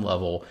uncommon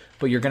level,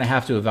 but you're going to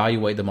have to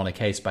evaluate them on a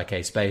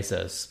case-by-case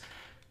basis.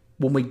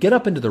 When we get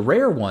up into the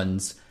rare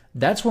ones,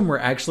 that's when we're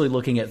actually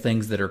looking at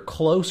things that are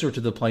closer to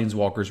the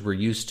planeswalkers we're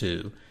used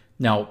to.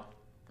 Now,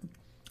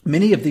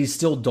 many of these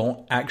still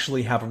don't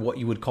actually have what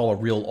you would call a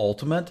real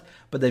ultimate,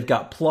 but they've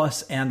got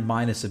plus and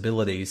minus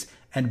abilities,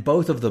 and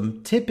both of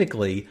them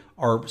typically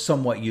are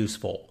somewhat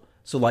useful.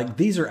 So like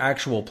these are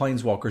actual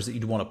planeswalkers that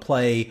you'd want to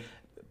play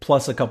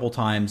plus a couple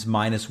times,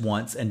 minus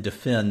once, and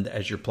defend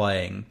as you're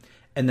playing.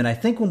 And then I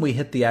think when we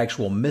hit the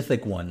actual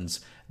mythic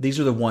ones, these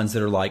are the ones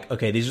that are like,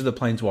 okay, these are the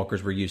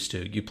planeswalkers we're used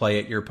to. You play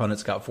it, your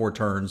opponent's got 4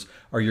 turns,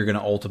 or you're going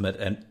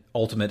to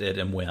ultimate it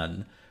and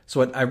win.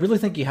 So I really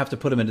think you have to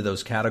put them into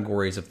those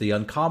categories of the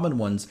uncommon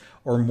ones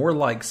are more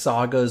like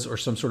Sagas or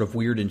some sort of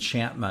weird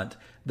enchantment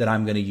that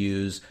I'm going to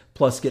use,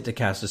 plus get to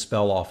cast a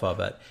spell off of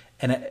it.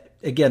 And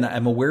again,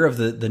 I'm aware of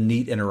the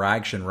neat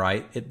interaction,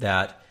 right?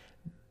 That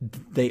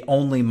they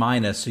only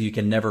minus, so you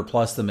can never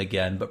plus them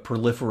again, but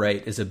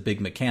proliferate is a big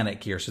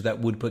mechanic here, so that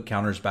would put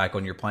counters back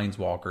on your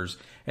planeswalkers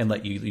and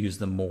let you use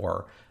them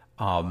more.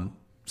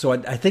 So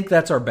I think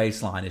that's our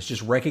baseline, is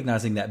just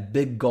recognizing that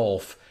big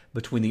gulf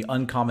between the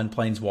uncommon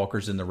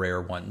planeswalkers and the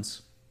rare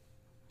ones.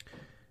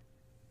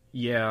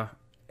 Yeah,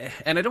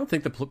 and I don't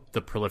think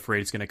the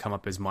proliferate is going to come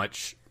up as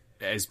much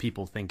as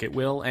people think it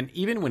will, and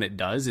even when it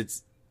does,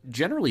 it's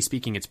generally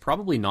speaking, it's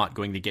probably not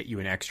going to get you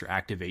an extra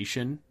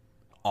activation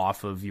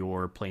off of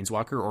your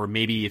planeswalker, or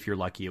maybe if you're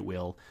lucky it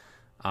will,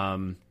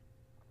 because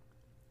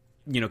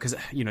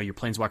your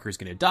planeswalker is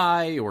going to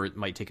die, or it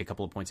might take a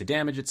couple of points of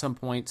damage at some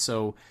point.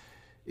 So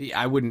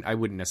I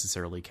wouldn't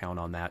necessarily count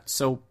on that.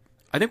 So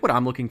I think what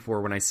I'm looking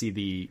for when I see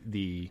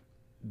the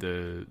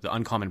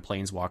uncommon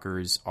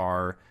planeswalkers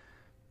are,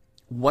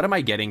 what am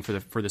I getting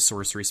for the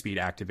sorcery speed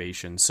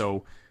activation?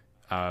 So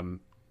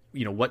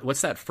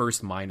what's that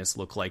first minus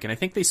look like? And I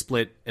think they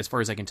split, as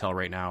far as I can tell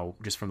right now,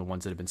 just from the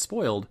ones that have been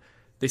spoiled,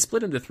 they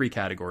split into 3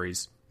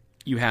 categories.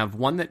 You have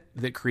one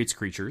that creates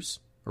creatures,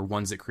 or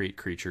ones that create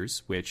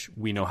creatures, which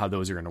we know how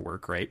those are going to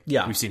work, right?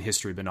 Yeah. We've seen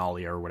History of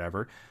Benalia or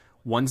whatever.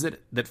 Ones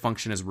that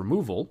function as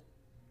removal,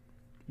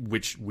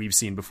 which we've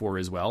seen before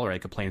as well, or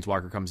like a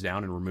planeswalker comes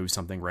down and removes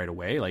something right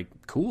away. Like,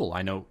 cool,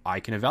 I know I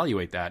can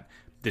evaluate that.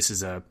 This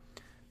is a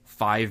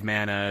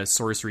 5-mana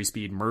sorcery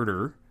speed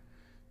murder,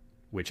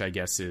 which I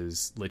guess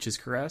is Lich's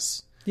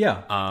Caress.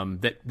 Yeah.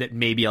 That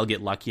maybe I'll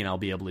get lucky and I'll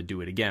be able to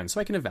do it again. So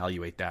I can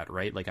evaluate that,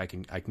 right? Like I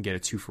can get a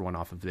 2-for-1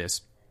 off of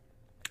this.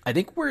 I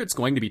think where it's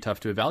going to be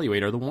tough to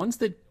evaluate are the ones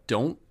that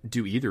don't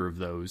do either of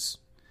those.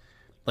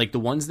 Like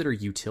the ones that are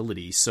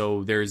utility.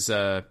 So there's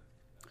a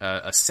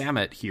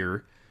Samut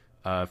here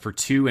for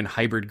 2 and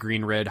hybrid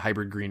green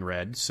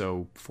red,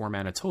 so 4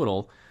 mana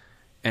total.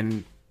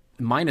 And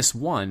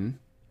 -1,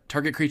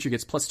 target creature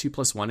gets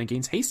 +2/+1 and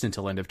gains haste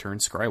until end of turn,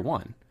 scry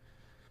 1.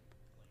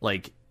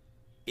 Like,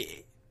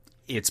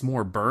 it's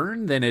more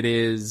burn than it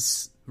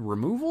is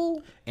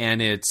removal,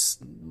 and it's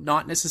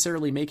not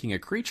necessarily making a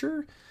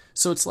creature.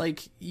 So it's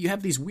like you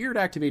have these weird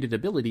activated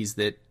abilities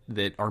that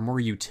are more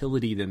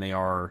utility than they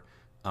are,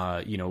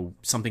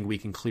 something we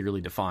can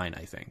clearly define,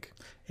 I think.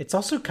 It's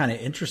also kind of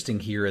interesting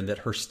here in that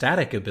her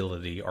static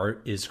ability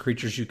is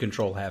creatures you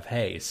control have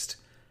haste.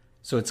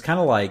 So it's kind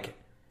of like,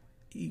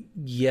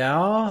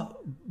 yeah,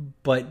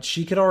 but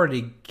she could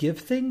already give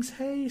things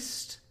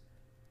haste.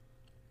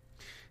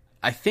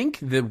 I think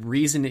the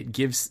reason it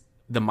gives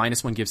the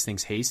 -1 gives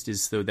things haste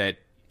is so that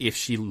if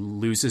she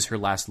loses her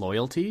last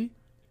loyalty,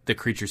 the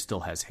creature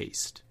still has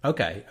haste.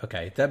 Okay,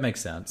 that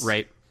makes sense.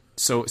 Right.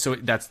 So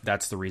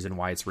that's the reason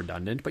why it's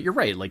redundant. But you're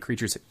right. Like,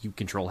 creatures you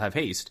control have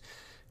haste.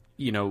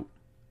 The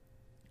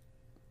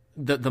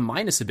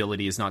minus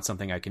ability is not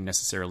something I can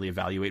necessarily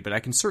evaluate, but I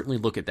can certainly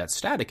look at that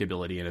static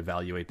ability and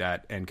evaluate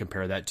that and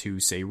compare that to,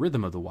 say,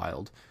 Rhythm of the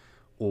Wild,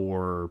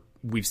 or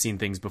we've seen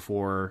things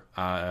before,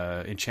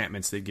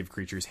 enchantments that give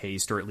creatures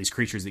haste, or at least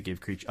creatures that give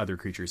other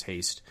creatures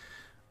haste.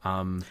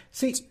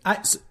 See,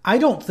 I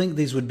don't think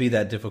these would be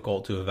that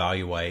difficult to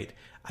evaluate.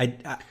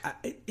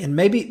 And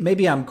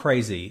maybe I'm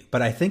crazy,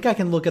 but I think I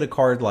can look at a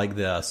card like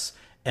this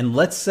And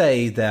let's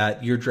say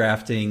that you're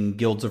drafting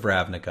Guilds of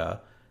Ravnica,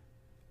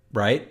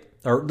 right?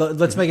 Or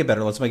let's make it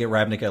better. Let's make it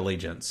Ravnica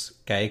Allegiance,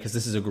 okay? Because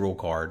this is a Gruul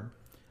card.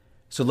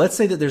 So let's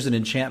say that there's an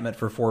enchantment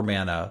for 4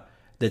 mana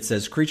that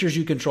says creatures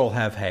you control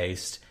have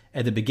haste.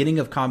 At the beginning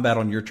of combat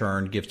on your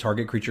turn, give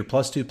target creature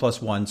 +2/+1,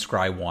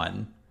 scry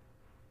 1.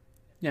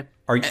 Yeah.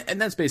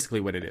 And that's basically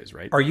what it is,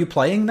 right? Are you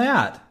playing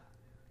that?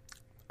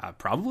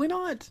 Probably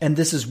not. And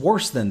this is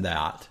worse than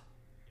that.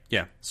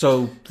 Yeah.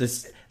 So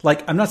this,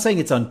 like, I'm not saying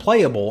it's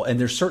unplayable, and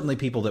there's certainly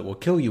people that will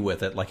kill you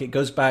with it. Like, it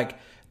goes back,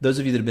 those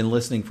of you that have been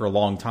listening for a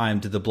long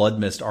time, to the Blood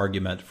Mist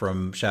argument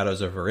from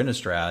Shadows over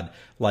Innistrad.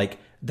 Like,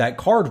 that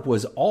card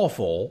was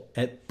awful,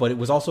 but it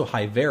was also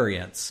high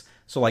variance.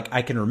 So, like,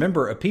 I can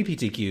remember a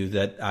PPTQ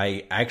that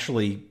I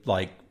actually,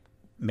 like,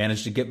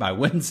 managed to get my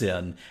wins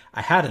in.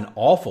 I had an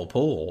awful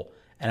pool,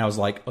 and I was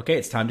like, okay,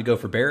 it's time to go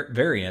for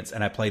variance,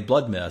 and I played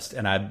Blood Mist,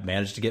 and I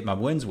managed to get my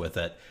wins with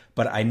it.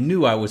 But I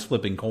knew I was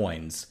flipping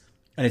coins,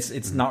 and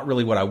it's not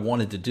really what I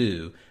wanted to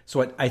do.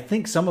 So I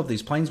think some of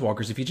these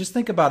Planeswalkers, if you just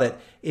think about it,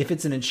 if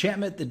it's an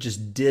enchantment that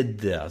just did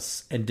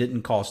this and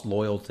didn't cost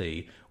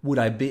loyalty, would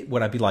I be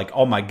like,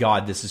 oh my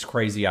god, this is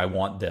crazy, I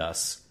want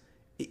this?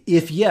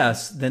 If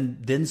yes,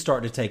 then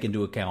start to take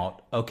into account,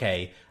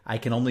 okay, I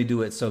can only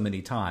do it so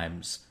many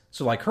times.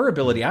 So, like, her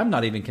ability, I'm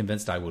not even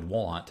convinced I would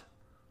want.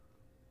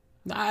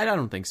 I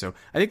don't think so.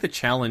 I think the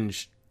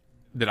challenge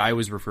that I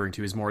was referring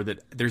to is more that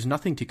there's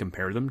nothing to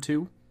compare them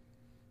to.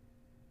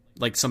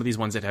 Like some of these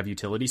ones that have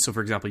utility. So,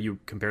 for example, you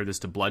compare this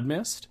to Blood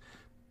Mist.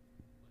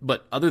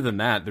 But other than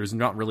that, there's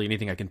not really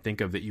anything I can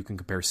think of that you can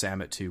compare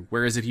Samut to.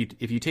 Whereas if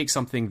you take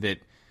something that,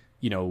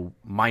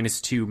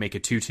 -2, make a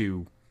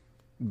 2/2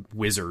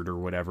 wizard or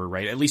whatever,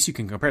 right? At least you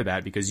can compare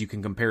that because you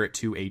can compare it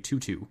to a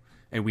 2/2.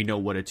 And we know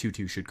what a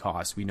 2/2 should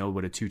cost. We know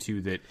what a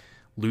 2/2 that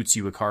loots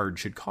you a card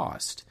should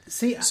cost.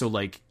 So,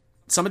 like,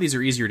 some of these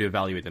are easier to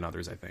evaluate than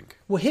others, I think.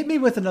 Well, hit me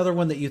with another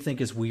one that you think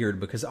is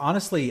weird, because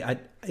honestly, I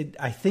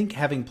think,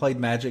 having played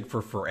Magic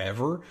for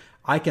forever,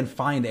 I can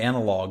find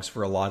analogs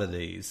for a lot of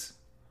these.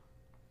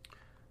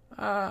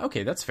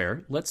 Okay, that's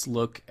fair. Let's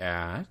look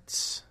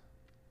at...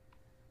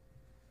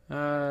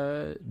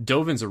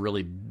 Dovin's a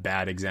really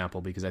bad example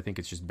because I think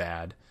it's just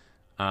bad.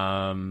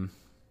 Saheeli?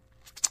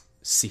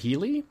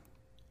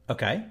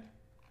 Okay.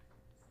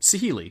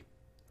 Saheeli.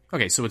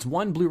 Okay, so it's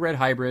 1 blue-red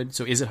hybrid.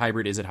 So is it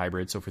hybrid? Is it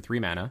hybrid? So for 3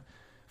 mana,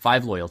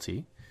 5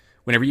 loyalty.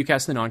 Whenever you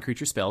cast a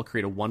non-creature spell,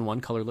 create a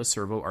 1/1 colorless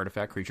servo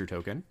artifact creature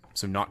token.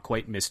 So not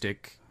quite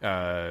Mystic,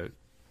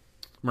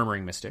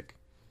 Murmuring Mystic.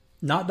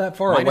 Not that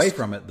far away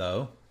from it,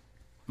 though.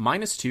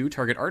 -2,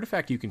 target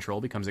artifact you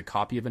control becomes a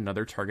copy of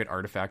another target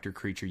artifact or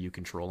creature you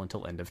control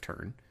until end of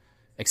turn.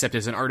 Except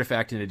as an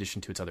artifact in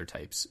addition to its other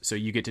types. So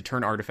you get to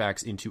turn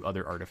artifacts into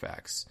other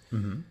artifacts.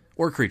 Mm-hmm.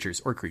 Or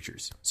creatures.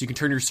 So you can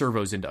turn your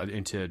servos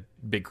into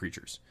big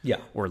creatures. Yeah.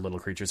 Or little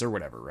creatures or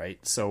whatever,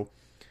 right? So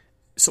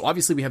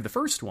obviously we have the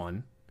first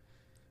one,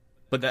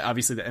 but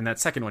that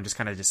second one just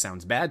kind of just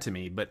sounds bad to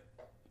me. But,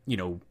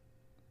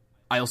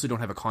 I also don't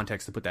have a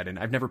context to put that in.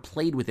 I've never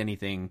played with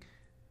anything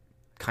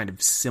kind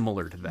of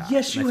similar to that.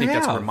 Yes, you have. I think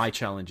that's where my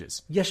challenge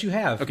is. Yes, you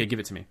have. Okay, give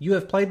it to me. You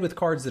have played with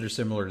cards that are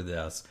similar to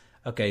this.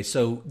 Okay,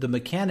 so the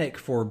mechanic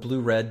for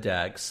blue-red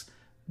decks,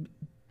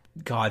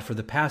 God, for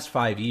the past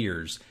 5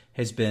 years,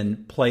 has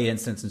been play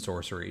instants and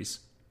sorceries.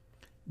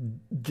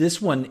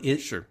 This one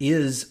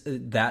is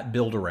that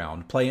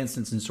build-around, play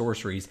instants and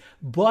sorceries,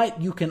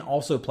 but you can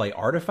also play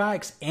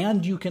artifacts,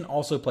 and you can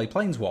also play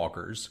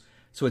planeswalkers.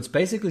 So it's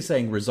basically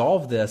saying,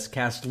 resolve this,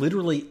 cast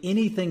literally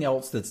anything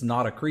else that's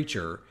not a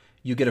creature,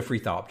 you get a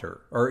free Thopter,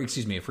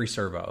 a free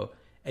servo,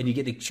 and you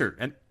get to... Sure,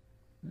 and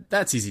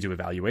that's easy to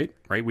evaluate,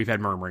 right? We've had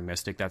Murmuring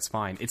Mystic, that's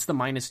fine. It's the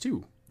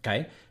 -2.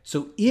 Okay,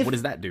 so what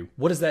does that do?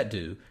 What does that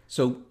do?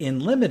 So in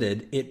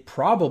limited, it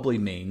probably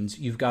means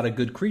you've got a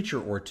good creature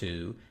or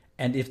two,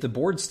 and if the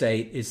board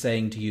state is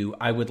saying to you,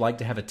 I would like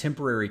to have a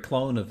temporary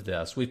clone of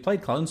this. We've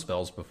played clone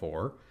spells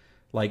before.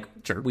 Like,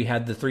 sure. We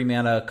had the 3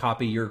 mana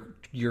copy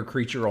your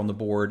creature on the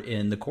board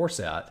in the core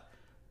set,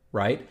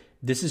 right?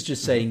 This is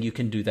just saying you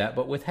can do that,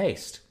 but with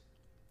haste.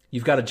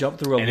 You've got to jump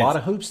through a lot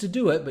of hoops to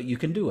do it, but you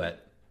can do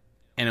it.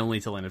 And only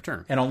until end of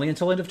turn. And only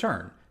until end of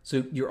turn.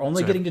 So you're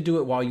only getting to do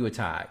it while you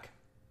attack.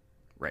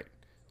 Right.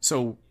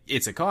 So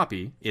it's a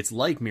copy. It's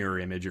like Mirror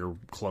Image or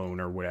Clone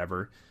or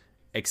whatever,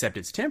 except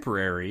it's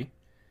temporary,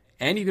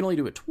 and you can only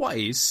do it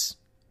twice,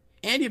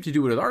 and you have to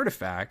do it with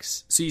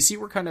artifacts. So you see,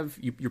 we're kind of,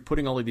 you're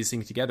putting all of these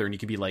things together, and you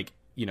can be like,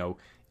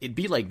 it'd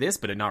be like this,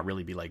 but it not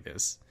really be like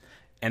this.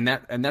 And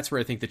that's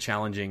where I think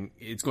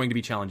it's going to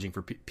be challenging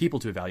for people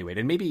to evaluate.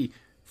 And maybe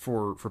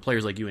for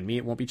players like you and me,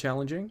 it won't be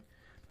challenging.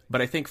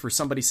 But I think for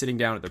somebody sitting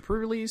down at their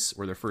pre-release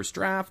or their first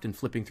draft and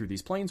flipping through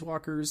these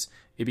planeswalkers,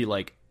 it'd be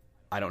like,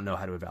 I don't know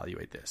how to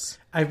evaluate this.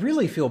 I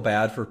really feel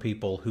bad for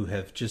people who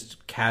have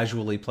just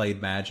casually played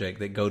Magic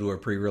that go to a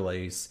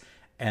pre-release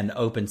and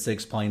open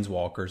 6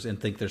 planeswalkers and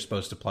think they're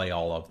supposed to play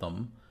all of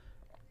them.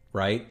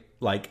 Right?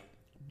 Like,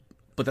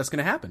 But that's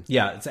going to happen.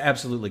 Yeah, it's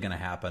absolutely going to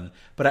happen.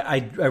 But I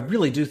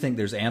really do think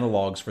there's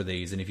analogs for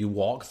these, and if you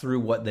walk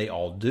through what they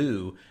all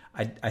do,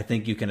 I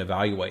think you can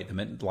evaluate them.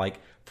 And like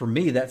for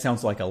me, that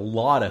sounds like a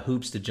lot of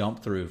hoops to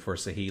jump through for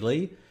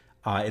Saheeli,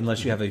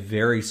 unless you have a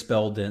very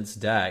spell dense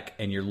deck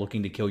and you're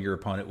looking to kill your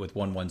opponent with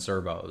 1/1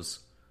 servos.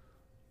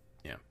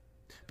 Yeah,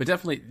 but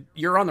definitely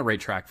you're on the right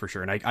track for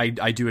sure, and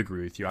I do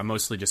agree with you. I'm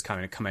mostly just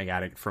kind of coming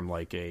at it from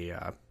like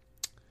a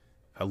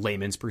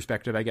layman's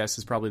perspective, I guess,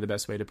 is probably the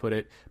best way to put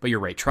it. But you're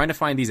right. Trying to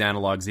find these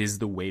analogs is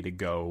the way to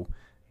go.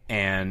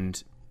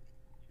 And,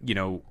 you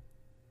know,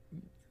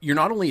 you're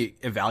not only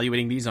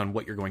evaluating these on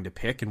what you're going to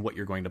pick and what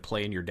you're going to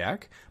play in your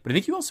deck, but I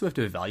think you also have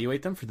to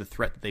evaluate them for the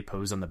threat that they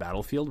pose on the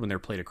battlefield when they're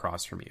played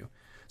across from you.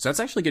 So that's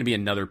actually going to be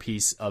another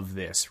piece of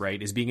this,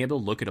 right? Is being able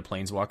to look at a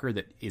Planeswalker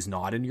that is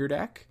not in your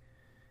deck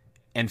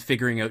and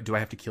figuring out, do I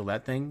have to kill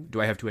that thing?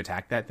 Do I have to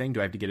attack that thing? Do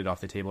I have to get it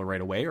off the table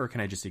right away? Or can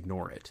I just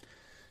ignore it?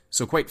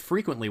 So quite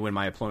frequently when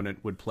my opponent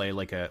would play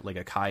like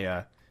a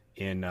Kaya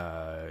in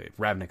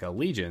Ravnica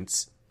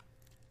Allegiance,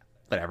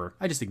 whatever,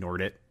 I just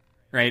ignored it,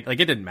 right? Like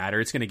it didn't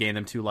matter. It's going to gain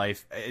them 2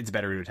 life. It's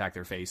better to attack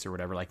their face or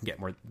whatever. I can get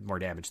more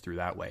damage through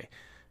that way.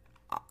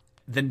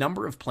 The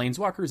number of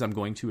Planeswalkers I'm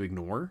going to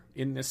ignore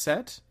in this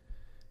set,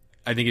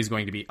 I think is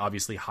going to be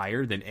obviously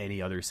higher than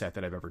any other set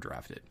that I've ever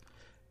drafted.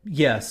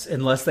 Yes,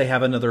 unless they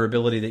have another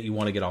ability that you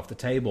want to get off the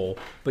table.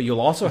 But you'll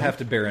also have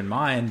to bear in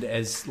mind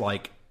as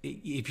like,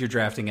 if you're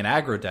drafting an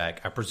aggro deck,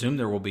 I presume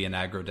there will be an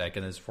aggro deck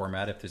in this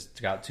format if it's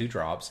got 2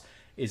 drops,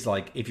 is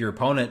like if your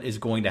opponent is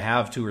going to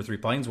have 2 or 3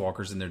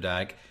 Planeswalkers in their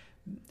deck,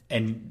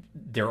 and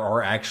there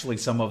are actually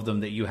some of them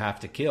that you have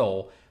to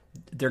kill,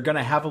 they're going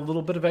to have a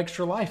little bit of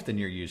extra life than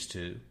you're used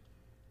to.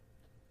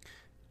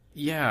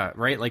 Yeah,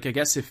 right? Like I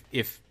guess if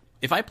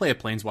I play a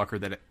Planeswalker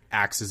that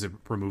acts as a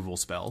removal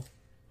spell,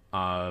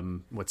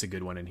 what's a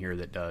good one in here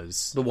that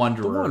does the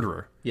Wanderer? The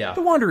Wanderer. Yeah.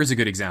 The Wanderer is a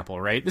good example,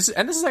 right? This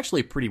is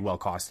actually a pretty well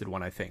costed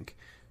one, I think.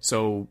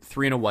 So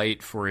 3 and a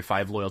white for a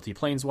 5 loyalty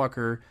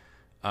Planeswalker,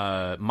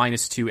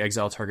 -2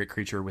 exile target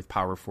creature with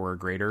power 4 or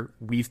greater.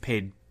 We've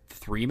paid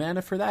 3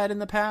 mana for that in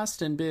the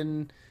past and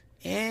been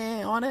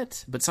on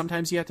it, but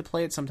sometimes you have to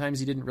play it, sometimes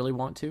you didn't really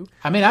want to.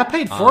 I mean, I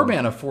paid 4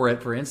 mana for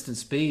it for instant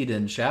speed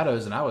and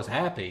shadows, and I was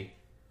happy.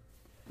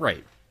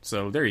 Right.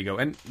 So there you go.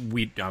 And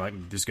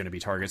there's going to be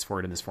targets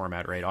for it in this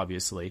format, right?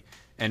 Obviously.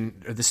 And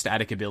the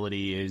static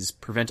ability is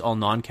prevent all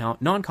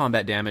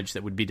non-combat damage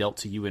that would be dealt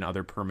to you and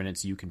other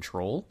permanents you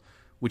control,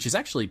 which is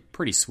actually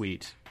pretty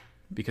sweet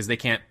because they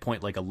can't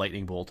point like a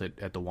lightning bolt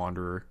at the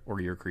Wanderer or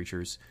your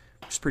creatures,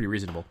 which is pretty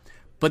reasonable.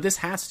 But this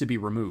has to be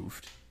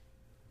removed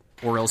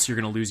or else you're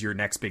going to lose your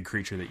next big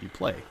creature that you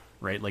play,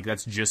 right? Like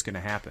that's just going to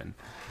happen.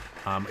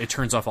 It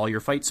turns off all your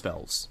fight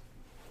spells.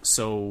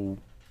 So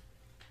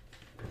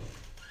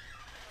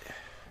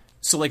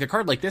like a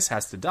card like this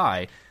has to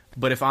die,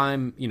 but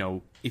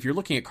if you're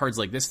looking at cards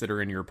like this that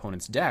are in your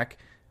opponent's deck,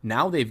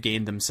 now they've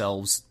gained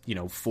themselves,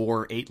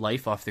 4-8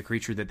 life off the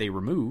creature that they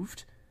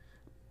removed,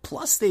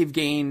 plus they've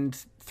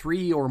gained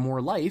 3 or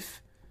more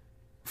life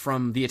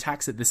from the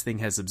attacks that this thing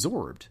has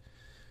absorbed.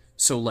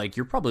 So like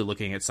you're probably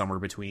looking at somewhere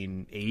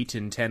between 8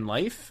 and 10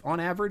 life on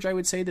average, I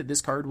would say, that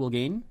this card will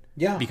gain.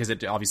 Yeah. Because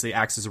it obviously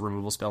acts as a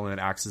removal spell and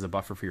it acts as a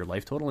buffer for your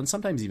life total, and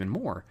sometimes even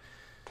more.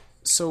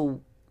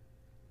 So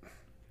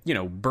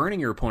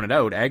burning your opponent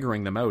out,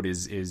 aggroing them out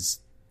is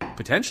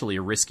potentially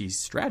a risky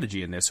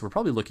strategy in this. So we're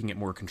probably looking at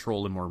more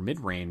control and more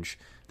mid-range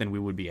than we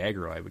would be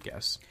aggro, I would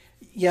guess.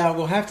 Yeah,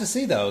 we'll have to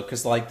see, though,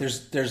 because like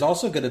there's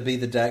also going to be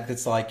the deck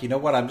that's like, you know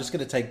what, I'm just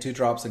going to take 2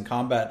 drops in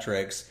combat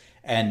tricks,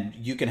 and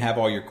you can have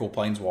all your cool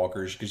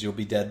Planeswalkers because you'll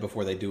be dead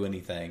before they do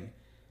anything.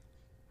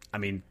 I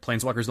mean,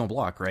 Planeswalkers don't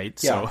block, right?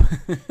 Yeah.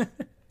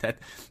 So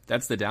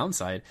that's the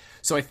downside.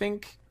 So I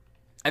think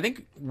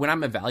when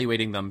I'm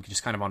evaluating them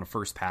just kind of on a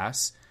first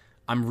pass,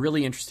 I'm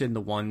really interested in the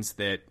ones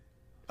that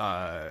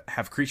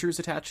have creatures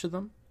attached to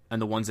them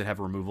and the ones that have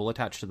removal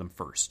attached to them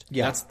first.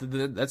 Yeah.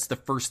 That's the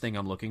first thing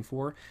I'm looking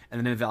for, and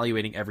then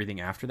evaluating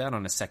everything after that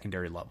on a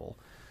secondary level.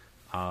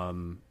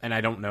 And I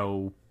don't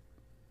know,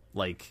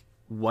 like,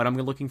 what I'm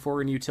looking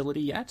for in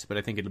utility yet, but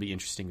I think it'll be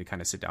interesting to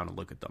kind of sit down and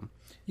look at them.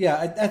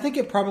 Yeah, I think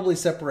it probably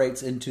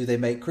separates into they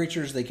make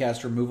creatures, they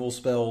cast removal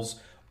spells,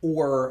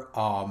 or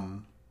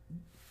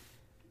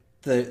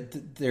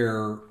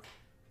they're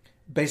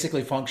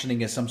basically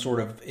functioning as some sort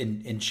of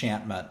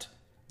enchantment.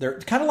 They're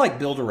kind of like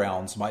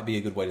build-arounds might be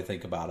a good way to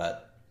think about it.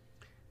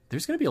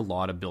 There's going to be a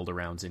lot of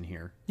build-arounds in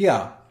here.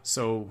 Yeah.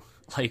 So,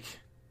 like,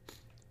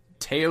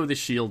 Teo the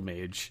Shield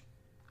Mage,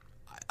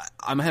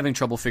 I'm having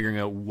trouble figuring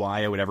out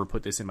why I would ever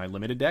put this in my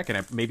limited deck,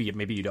 and maybe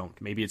you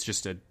don't. Maybe it's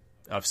just a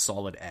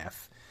solid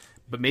F.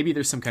 But maybe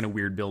there's some kind of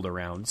weird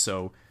build-around.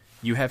 So,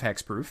 you have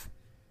Hexproof.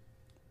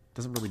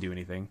 Doesn't really do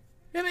anything.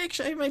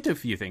 It might do a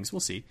few things. We'll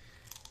see.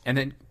 And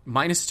then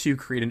 -2,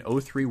 create an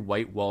 0/3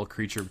 white wall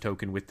creature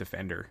token with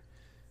Defender.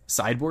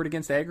 Sideboard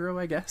against aggro,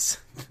 I guess.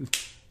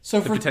 So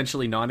the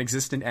potentially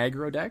non-existent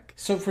aggro deck.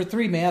 So for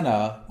 3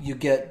 mana, you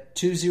get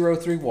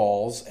 2/0/3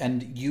 walls,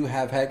 and you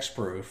have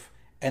Hexproof,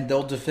 and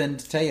they'll defend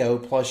Teo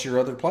plus your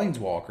other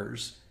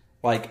Planeswalkers.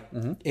 Like,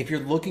 if you're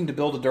looking to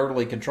build a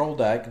dirtily control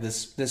deck,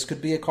 this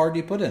could be a card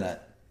you put in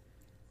it.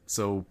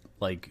 So,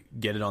 like,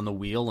 get it on the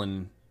wheel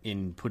and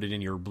put it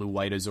in your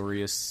blue-white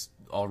Azorius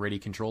already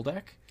control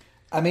deck?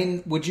 I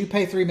mean, would you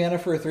pay 3 mana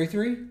for a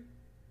 3/3?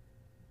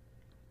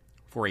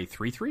 For a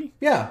 3/3?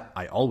 Yeah.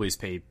 I always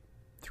pay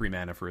 3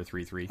 mana for a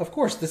 3/3. Of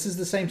course, this is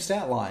the same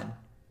stat line.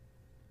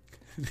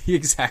 The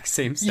exact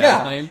same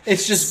stat line.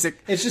 It's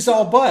just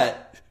all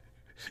but.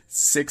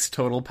 6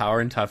 total power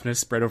and toughness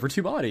spread over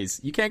 2 bodies.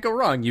 You can't go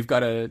wrong. You've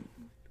got a...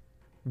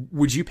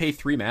 Would you pay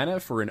 3 mana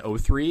for an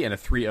 0/3 and a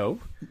 3/0?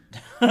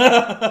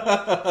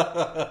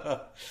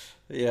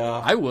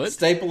 Yeah. I would.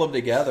 Staple them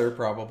together,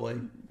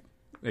 probably.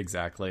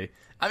 Exactly.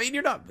 I mean,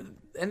 you're not...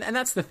 And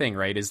that's the thing,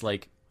 right? Is,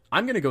 like,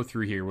 I'm going to go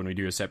through here when we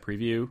do a set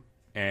preview,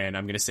 and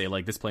I'm going to say,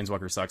 like, this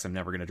Planeswalker sucks, I'm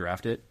never going to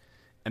draft it.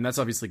 And that's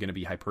obviously going to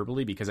be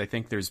hyperbole, because I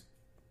think there's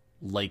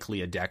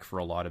likely a deck for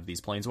a lot of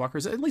these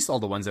Planeswalkers, at least all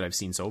the ones that I've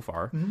seen so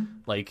far. Mm-hmm.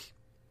 Like,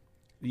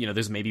 you know,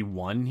 there's maybe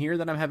one here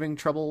that I'm having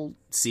trouble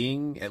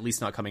seeing, at least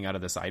not coming out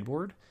of the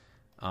sideboard.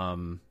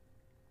 So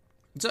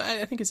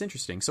I think it's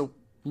interesting. So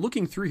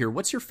looking through here,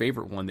 what's your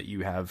favorite one that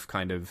you have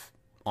kind of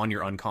on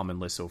your uncommon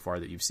list so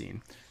far that you've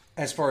seen?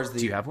 As far as the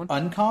Do you have one?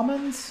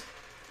 uncommons?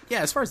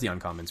 Yeah, as far as the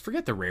uncommons.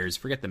 Forget the rares,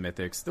 forget the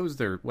mythics.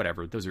 Those are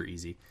whatever. Those are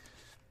easy.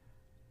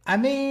 I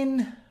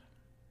mean,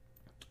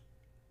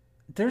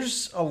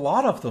 there's a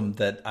lot of them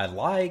that I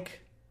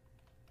like.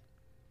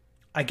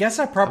 I guess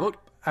I probably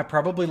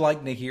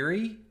like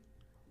Nahiri.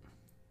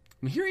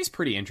 Nahiri's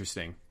pretty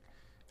interesting.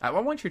 I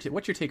want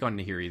what's your take on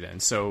Nahiri then?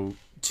 So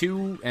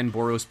 2 and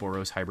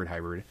Boros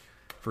hybrid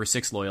for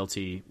 6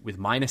 loyalty with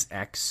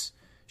 -X.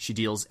 She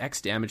deals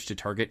X damage to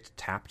target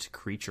tapped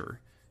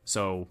creature.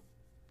 So,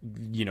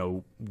 you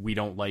know, we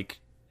don't like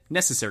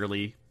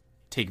necessarily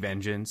take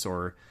vengeance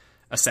or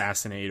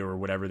assassinate or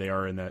whatever they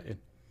are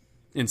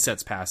in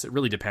sets past. It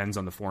really depends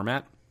on the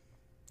format,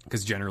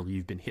 because generally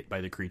you've been hit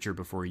by the creature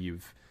before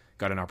you've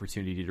got an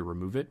opportunity to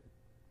remove it.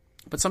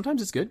 But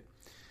sometimes it's good.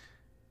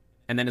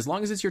 And then as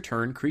long as it's your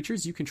turn,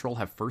 creatures you control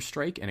have first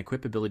strike, and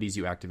equip abilities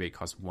you activate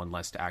cost 1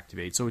 less to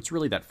activate. So it's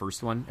really that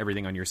first one.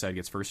 Everything on your side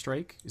gets first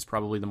strike is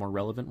probably the more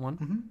relevant one.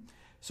 Mm-hmm.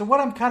 So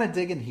what I'm kind of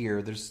digging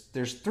here,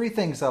 there's 3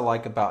 things I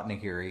like about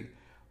Nahiri.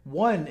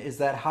 One is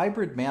that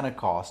hybrid mana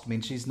cost. I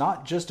mean, she's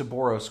not just a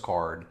Boros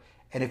card.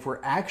 And if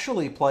we're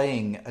actually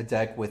playing a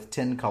deck with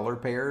 10 color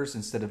pairs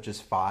instead of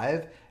just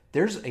 5,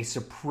 there's a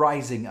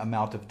surprising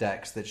amount of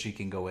decks that she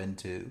can go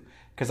into.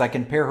 Because I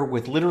can pair her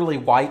with literally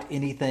white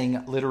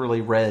anything,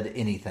 literally red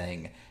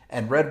anything.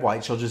 And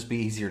red-white, she'll just be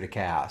easier to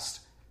cast.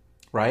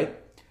 Right?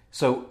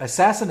 So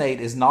Assassinate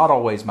is not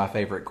always my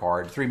favorite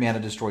card. 3 mana,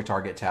 destroy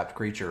target tapped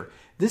creature.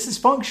 This is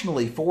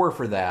functionally 4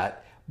 for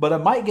that, but I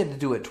might get to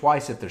do it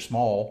twice if they're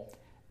small.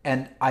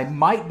 And I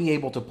might be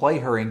able to play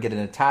her and get an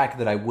attack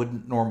that I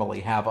wouldn't normally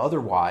have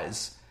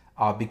otherwise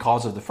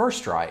because of the first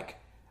strike.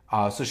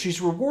 So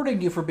she's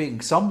rewarding you for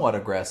being somewhat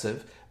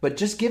aggressive, but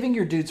just giving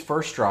your dudes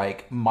first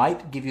strike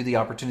might give you the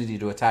opportunity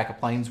to attack a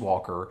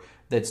planeswalker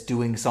that's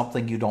doing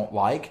something you don't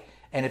like.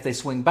 And if they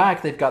swing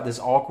back, they've got this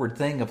awkward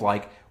thing of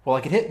like, well,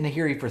 I could hit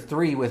Nahiri for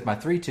 3 with my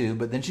 3/2,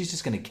 but then she's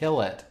just going to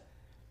kill it.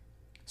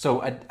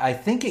 So I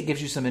think it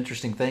gives you some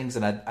interesting things,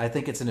 and I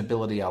think it's an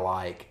ability I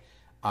like.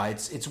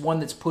 It's one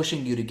that's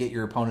pushing you to get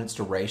your opponents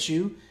to race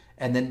you,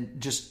 and then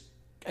just,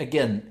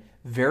 again,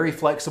 very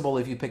flexible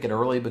if you pick it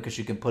early because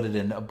you can put it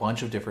in a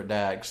bunch of different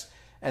decks.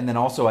 And then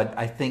also,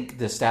 I think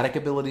the static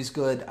ability is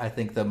good. I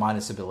think the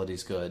minus ability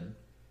is good.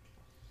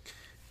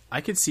 I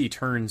could see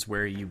turns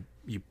where you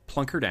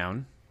plunk her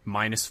down,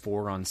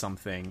 -4 on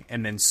something,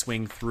 and then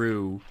swing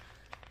through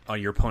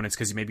your opponents,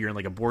 because maybe you're in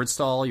like a board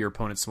stall, your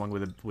opponent swung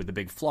with a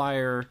big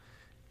flyer,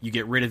 you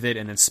get rid of it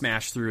and then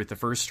smash through at the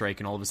first strike,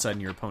 and all of a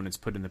sudden your opponent's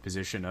put in the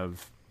position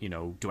of, you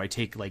know, do I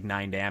take like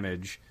 9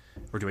 damage,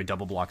 or do I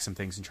double block some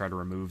things and try to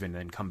remove and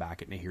then come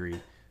back at Nahiri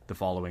the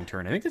following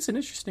turn? I think that's an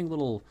interesting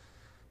little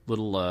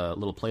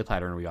play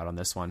pattern we got on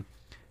this one.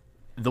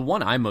 The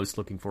one I'm most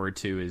looking forward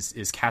to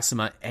is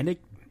Kasima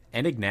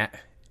Enigmatic.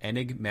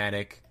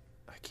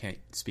 I can't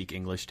speak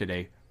English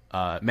today.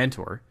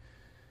 Mentor.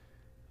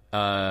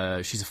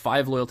 She's a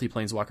 5 loyalty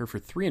planeswalker for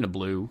 3 and a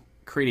blue.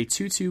 Create a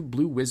 2/2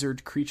 blue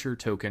wizard creature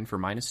token for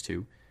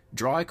 -2.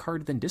 Draw a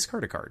card, then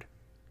discard a card.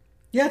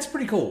 Yeah, it's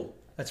pretty cool.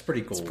 That's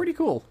pretty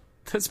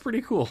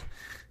cool.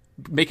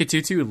 Make a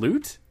 2/2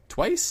 loot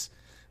twice.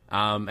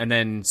 And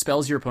then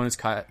spells your opponents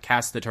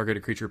cast the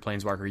targeted creature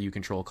planeswalker you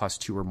control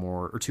cost 2 or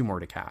more, or 2 more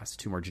to cast.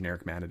 2 more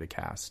generic mana to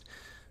cast.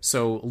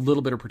 So a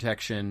little bit of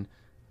protection.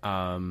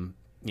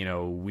 You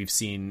know, we've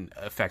seen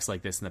effects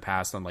like this in the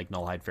past on like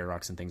Nullhide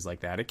Ferox and things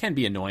like that. It can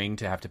be annoying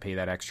to have to pay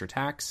that extra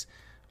tax.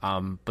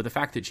 But the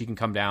fact that she can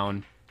come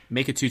down,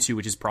 make a 2/2,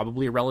 which is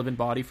probably a relevant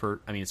body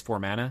for, I mean, it's 4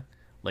 mana.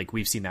 Like,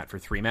 we've seen that for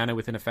 3 mana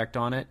with an effect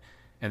on it.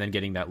 And then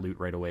getting that loot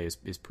right away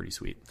is pretty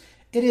sweet.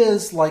 It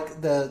is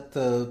like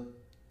the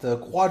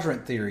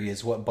quadrant theory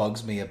is what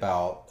bugs me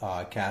about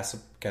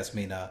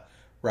Kasmina,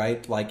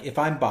 right? Like, if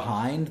I'm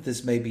behind,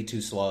 this may be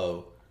too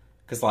slow.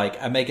 Because,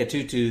 like, I make a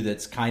 2/2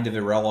 that's kind of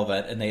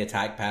irrelevant, and they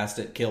attack past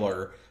it, kill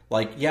her.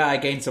 Like, yeah, I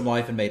gained some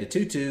life and made a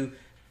 2/2,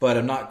 but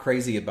I'm not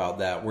crazy about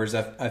that. Whereas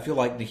I feel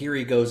like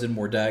Nahiri goes in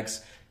more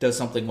decks, does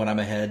something when I'm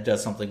ahead,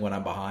 does something when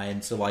I'm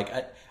behind. So, like,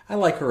 I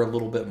like her a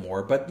little bit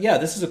more. But, yeah,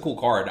 this is a cool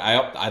card.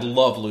 I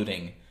love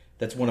looting.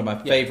 That's one of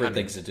my favorite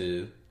things to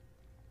do.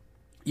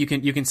 You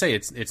can say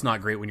it's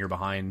not great when you're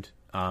behind.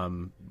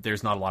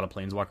 There's not a lot of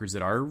planeswalkers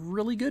that are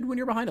really good when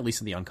you're behind, at least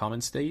in the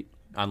uncommon state,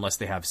 unless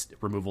they have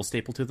removal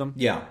staple to them.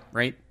 Yeah.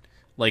 Right?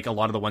 Like, a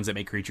lot of the ones that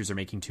make creatures are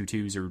making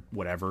 2/2s or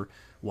whatever,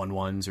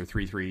 1/1s or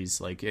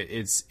 3/3s. Like,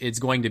 it's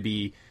going to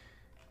be...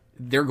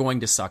 They're going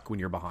to suck when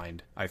you're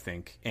behind, I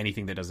think.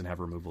 Anything that doesn't have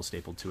removal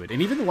stapled to it.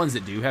 And even the ones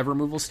that do have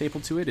removal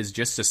stapled to it is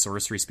just a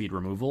sorcery speed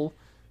removal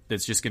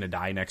that's just going to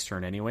die next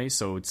turn anyway.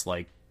 So it's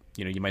like,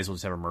 you know, you might as well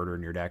just have a murder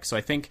in your deck. So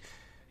I think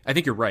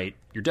you're right.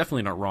 You're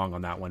definitely not wrong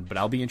on that one. But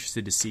I'll be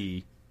interested to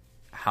see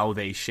how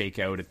they shake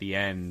out at the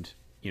end,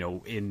 you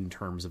know, in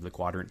terms of the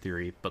quadrant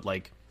theory. But,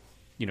 like,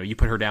 you know, you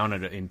put her down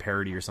in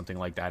parity or something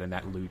like that, and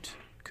that loot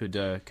could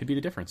be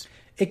the difference.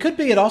 It could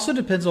be. It also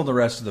depends on the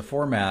rest of the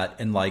format.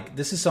 And, like,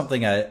 this is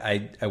something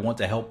I want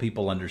to help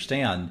people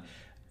understand.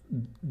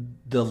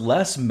 The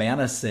less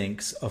mana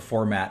sinks a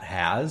format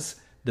has,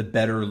 the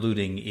better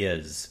looting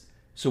is.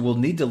 So we'll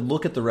need to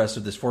look at the rest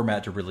of this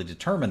format to really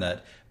determine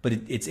it. But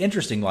it's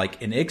interesting.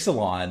 Like, in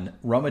Ixalan,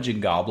 Rummaging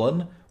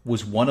Goblin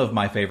was one of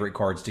my favorite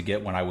cards to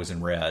get when I was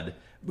in red.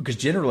 Because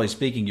generally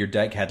speaking, your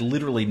deck had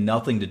literally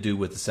nothing to do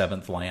with the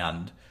 7th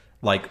land.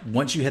 Like,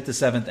 once you hit the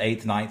 7th,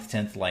 8th, 9th,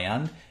 10th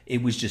land,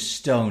 it was just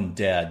stone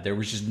dead. There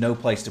was just no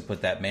place to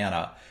put that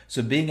mana.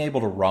 So being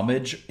able to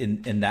rummage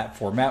in that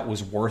format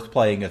was worth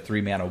playing a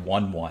 3-mana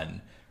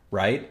 1/1,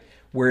 right?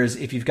 Whereas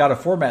if you've got a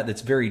format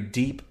that's very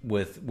deep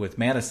with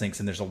mana sinks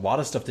and there's a lot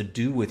of stuff to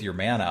do with your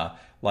mana,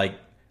 like,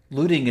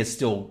 looting is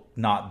still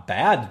not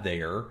bad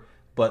there,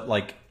 but,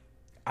 like,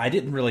 I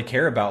didn't really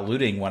care about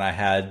looting when I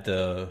had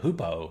the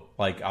Hoopoe.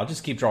 Like, I'll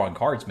just keep drawing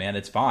cards, man.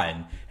 It's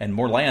fine. And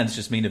more lands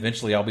just mean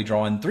eventually I'll be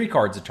drawing 3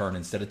 cards a turn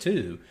instead of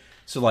 2.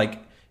 So, like,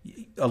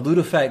 a loot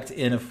effect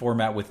in a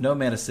format with no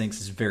mana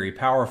sinks is very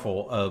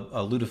powerful.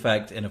 A loot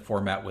effect in a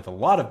format with a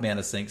lot of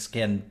mana sinks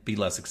can be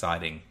less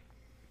exciting.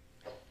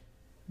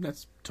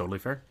 That's totally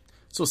fair.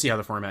 So we'll see how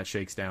the format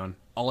shakes down.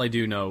 All I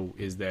do know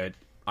is that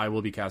I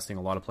will be casting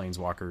a lot of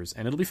Planeswalkers,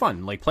 and it'll be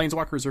fun. Like,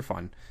 Planeswalkers are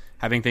fun.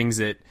 Having things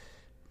that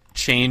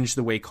change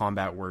the way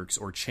combat works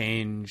or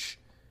change,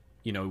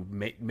 you know,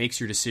 makes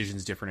your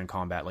decisions different in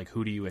combat. Like,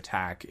 who do you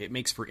attack? It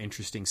makes for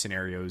interesting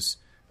scenarios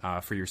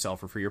for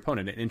yourself or for your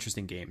opponent and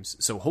interesting games.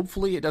 So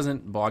hopefully it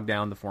doesn't bog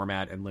down the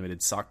format and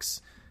limited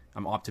sucks.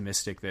 I'm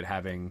optimistic that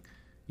having,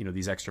 you know,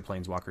 these extra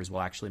Planeswalkers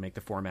will actually make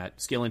the format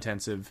skill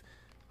intensive,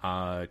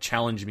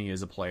 challenge me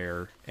as a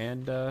player,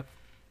 and we'll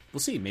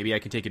see. Maybe I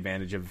can take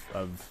advantage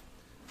of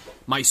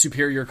my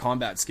superior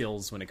combat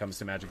skills when it comes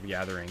to Magic the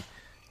Gathering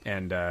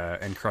and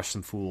crush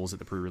some fools at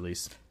the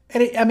pre-release.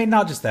 And I mean,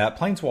 not just that.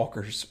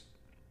 Planeswalkers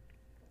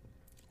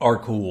are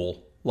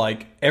cool.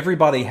 Like,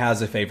 everybody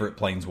has a favorite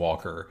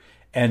Planeswalker,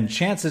 and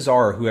chances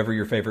are whoever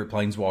your favorite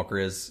Planeswalker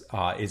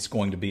is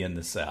going to be in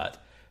the set.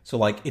 So,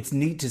 like, it's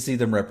neat to see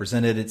them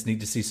represented. It's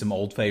neat to see some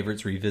old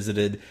favorites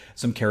revisited,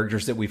 some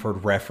characters that we've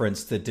heard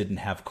referenced that didn't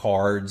have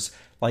cards.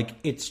 Like,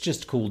 it's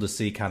just cool to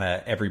see kind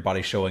of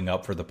everybody showing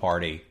up for the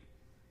party.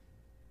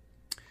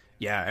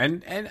 Yeah,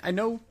 and I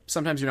know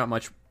sometimes you're not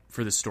much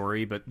for the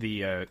story, but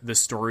the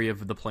story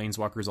of the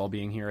Planeswalkers all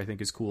being here, I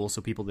think, is cool.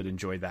 So people that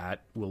enjoy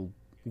that will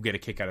get a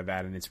kick out of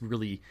that, and it's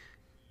really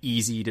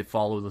easy to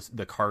follow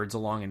the cards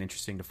along and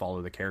interesting to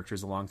follow the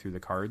characters along through the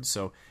cards.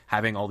 So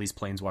having all these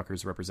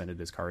Planeswalkers represented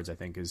as cards, I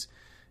think, is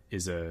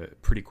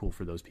pretty cool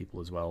for those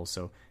people as well.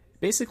 So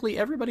basically,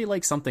 everybody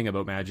likes something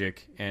about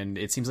Magic, and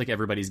it seems like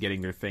everybody's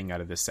getting their thing out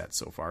of this set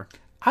so far.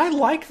 I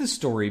like the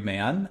story,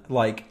 man.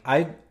 Like,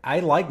 I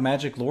like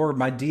Magic lore.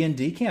 My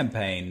D&D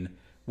campaign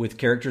with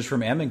characters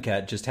from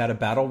Amonkhet just had a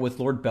battle with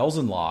Lord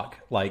Belzenlock.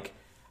 Like,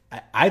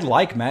 I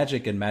like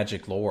Magic and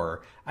Magic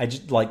lore. I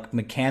just, like,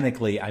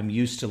 mechanically, I'm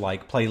used to,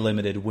 like, play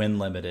limited, win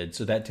limited,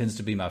 so that tends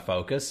to be my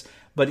focus.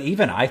 But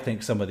even I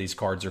think some of these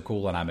cards are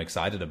cool, and I'm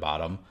excited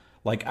about them.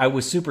 Like, I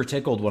was super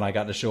tickled when I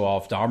got to show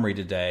off Domri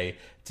today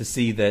to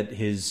see that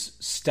his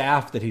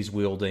staff that he's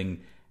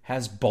wielding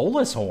has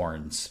bolus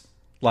horns.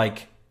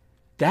 Like,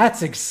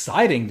 that's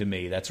exciting to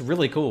me. That's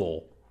really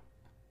cool.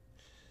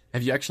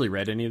 Have you actually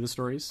read any of the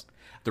stories?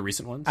 The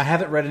recent ones? I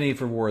haven't read any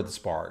for War of the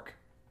Spark.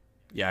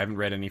 Yeah, I haven't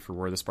read any for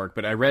War of the Spark,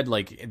 but I read,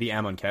 like, the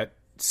Amonkhet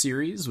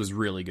series was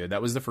really good.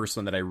 That was the first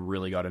one that I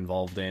really got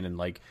involved in and,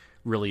 like,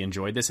 really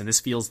enjoyed this. And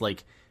this feels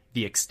like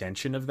the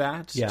extension of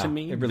that to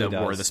me, it really does.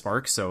 War of the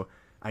Spark. So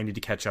I need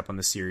to catch up on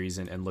the series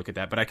and look at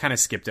that. But I kind of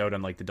skipped out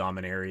on, like, the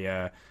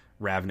Dominaria,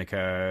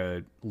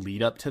 Ravnica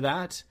lead up to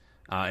that.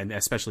 And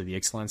especially the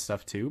Ixalan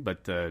stuff too,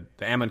 but the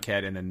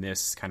Amonkhet and then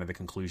this kind of the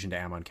conclusion to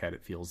Amonkhet,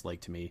 it feels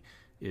like to me,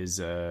 is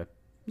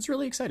it's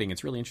really exciting.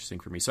 It's really interesting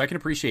for me. So I can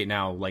appreciate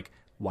now, like,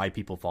 why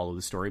people follow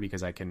the story,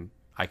 because I can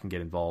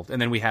get involved.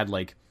 And then we had,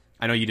 like,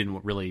 I know you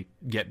didn't really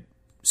get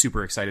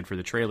super excited for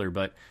the trailer,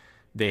 but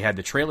they had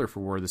the trailer for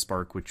War of the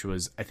Spark, which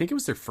was, I think it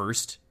was their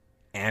first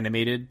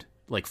animated,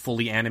 like,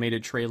 fully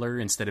animated trailer,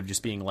 instead of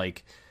just being,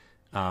 like,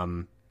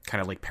 kind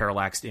of like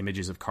parallaxed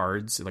images of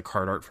cards, the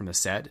card art from the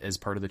set as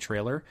part of the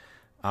trailer.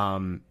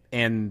 And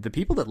the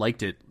people that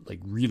liked it, like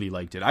really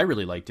liked it. I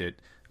really liked it.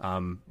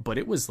 But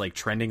it was like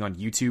trending on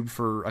YouTube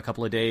for a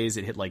couple of days.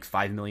 It hit like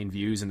 5 million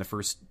views in the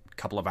first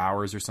couple of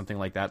hours or something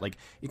like that. Like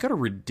it got a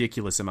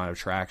ridiculous amount of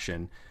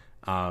traction.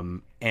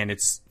 And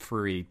it's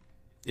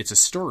a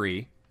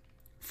story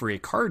for a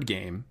card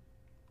game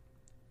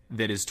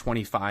that is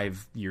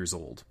 25 years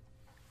old.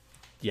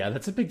 Yeah,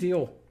 that's a big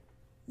deal.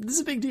 This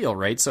is a big deal,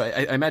 right? So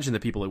I imagine the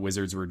people at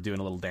Wizards were doing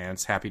a little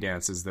dance, happy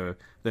dance, as the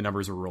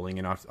numbers were rolling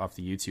in off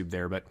the YouTube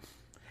there. But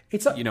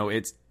it's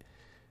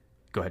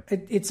go ahead.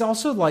 It's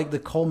also like the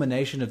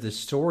culmination of this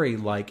story.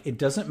 Like, it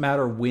doesn't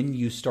matter when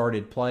you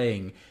started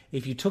playing.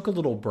 If you took a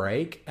little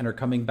break and are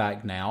coming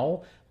back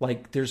now,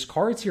 like there's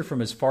cards here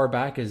from as far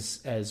back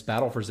as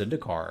Battle for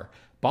Zendikar.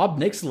 Bob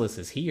Nixilis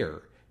is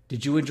here.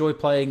 Did you enjoy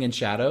playing in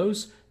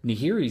Shadows?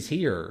 Nihiri's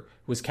here.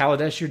 Was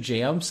Kaladesh your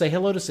jam? Say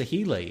hello to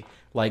Saheeli.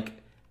 Like,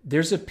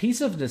 there's a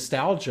piece of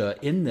nostalgia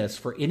in this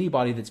for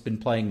anybody that's been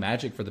playing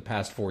Magic for the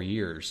past 4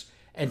 years.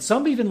 And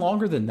some even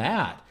longer than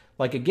that.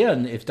 Like,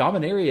 again, if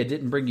Dominaria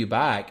didn't bring you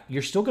back,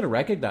 you're still going to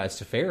recognize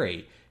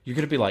Teferi. You're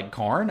going to be like,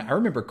 Karn? I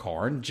remember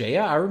Karn.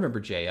 Jaya? I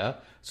remember Jaya.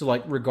 So,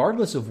 like,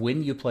 regardless of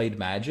when you played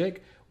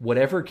Magic,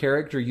 whatever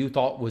character you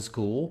thought was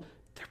cool,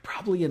 they're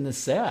probably in the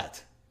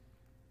set.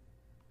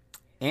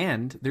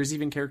 And there's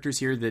even characters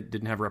here that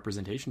didn't have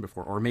representation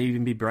before, or may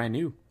even be brand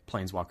new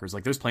Planeswalkers.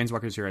 Like, there's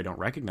Planeswalkers here I don't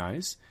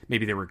recognize.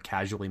 Maybe they were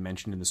casually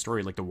mentioned in the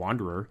story, like the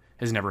Wanderer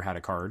has never had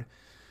a card.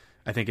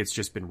 I think it's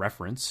just been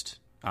referenced.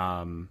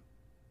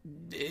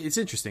 It's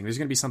interesting. There's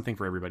going to be something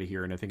for everybody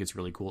here, and I think it's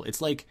really cool.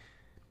 It's like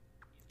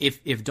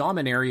if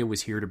Dominaria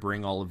was here to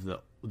bring all of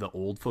the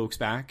old folks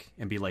back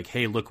and be like,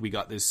 hey, look, we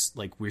got this,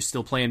 like, we're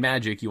still playing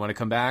Magic. You want to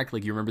come back?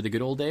 Like, you remember the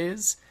good old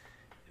days?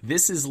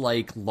 This is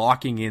like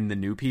locking in the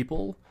new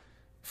people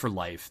for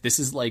life. This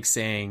is like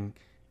saying,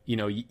 you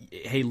know,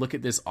 hey, look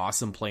at this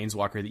awesome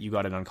Planeswalker that you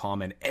got at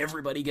Uncommon.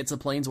 Everybody gets a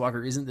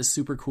Planeswalker. Isn't this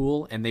super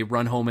cool? And they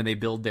run home and they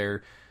build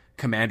their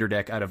commander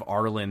deck out of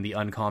Arlen, the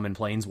uncommon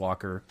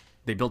Planeswalker.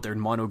 They built their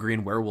mono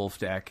green werewolf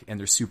deck and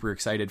they're super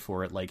excited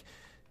for it. Like,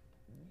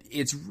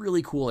 it's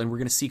really cool. And we're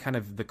going to see kind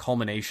of the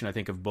culmination, I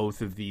think, of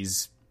both of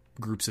these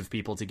groups of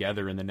people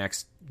together in the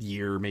next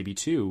year, maybe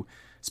two,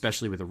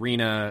 especially with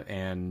Arena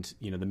and,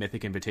 you know, the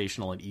Mythic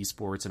Invitational and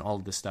esports and all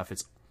of this stuff.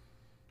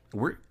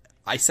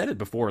 I said it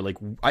before, like,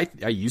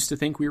 I used to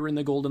think we were in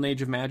the golden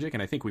age of Magic,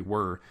 and I think we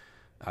were,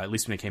 at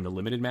least when it came to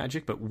limited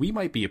Magic, but we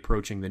might be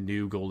approaching the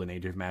new golden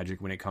age of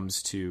Magic when it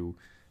comes to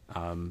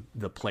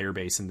the player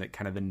base and the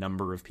kind of the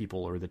number of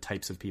people or the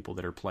types of people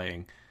that are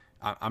playing.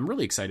 I'm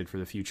really excited for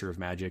the future of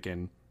Magic,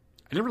 and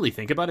I didn't really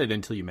think about it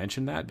until you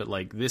mentioned that, but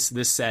like this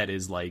set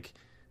is like,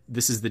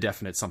 this is the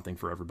definite something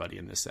for everybody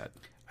in this set.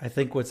 I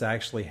think what's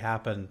actually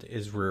happened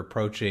is we're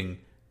approaching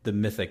the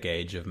mythic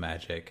age of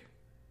Magic.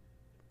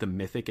 The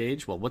mythic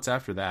age? Well, what's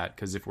after that?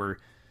 Because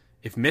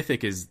if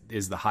mythic is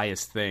the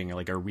highest thing,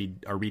 like, are we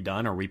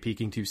done? Are we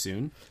peaking too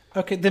soon?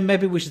 Okay, then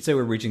maybe we should say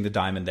we're reaching the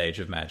diamond age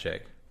of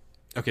Magic.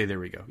 Okay, there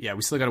we go. Yeah,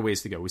 we still got a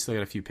ways to go. We still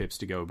got a few pips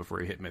to go before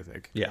we hit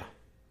mythic. Yeah.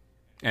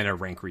 And our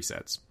rank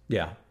resets.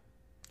 Yeah.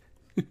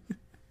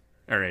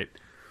 All right.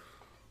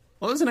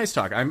 Well, it was a nice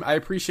talk. I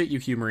appreciate you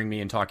humoring me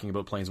and talking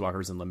about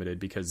Planeswalkers Unlimited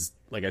because,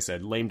 like I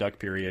said, lame duck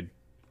period.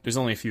 There's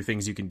only a few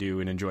things you can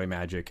do and enjoy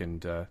Magic,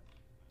 and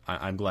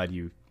I'm glad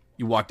you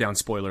walked down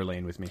spoiler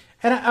lane with me.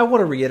 And I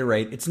want to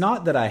reiterate, it's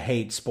not that I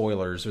hate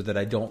spoilers or that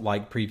I don't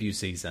like preview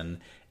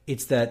season.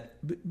 It's that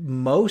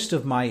most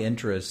of my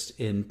interest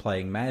in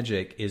playing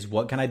Magic is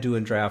what can I do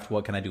in draft,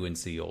 what can I do in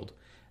sealed.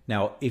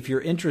 Now, if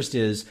your interest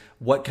is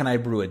what can I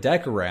brew a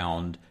deck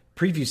around,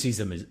 preview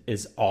season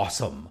is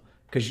awesome.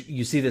 Because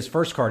you see this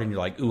first card and you're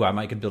like, ooh, I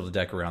might could build a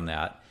deck around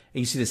that. And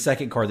you see the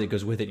second card that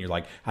goes with it and you're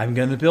like, I'm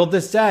going to build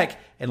this deck.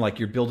 And like,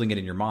 you're building it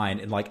in your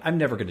mind. And like, I'm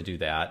never going to do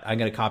that. I'm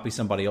going to copy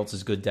somebody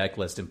else's good deck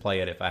list and play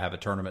it if I have a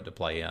tournament to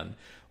play in.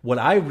 What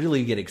I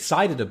really get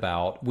excited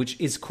about, which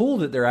is cool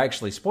that they're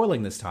actually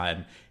spoiling this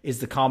time, is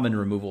the common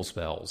removal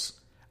spells.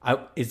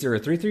 Is there a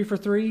 3/3 for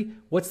 3?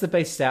 What's the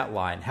base stat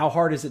line? How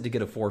hard is it to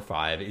get a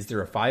 4/5? Is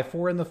there a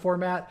 5/4 in the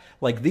format?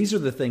 Like, these are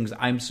the things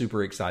I'm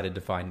super excited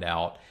to find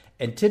out.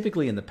 And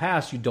typically in the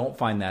past, you don't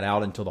find that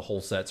out until the whole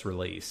set's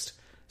released.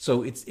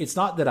 So it's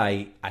not that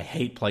I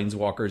hate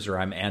Planeswalkers or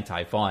I'm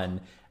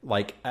anti-fun.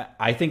 Like,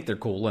 I think they're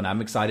cool, and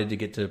I'm excited to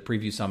get to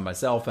preview some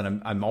myself,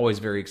 and I'm always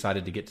very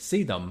excited to get to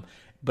see them.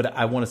 But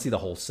I want to see the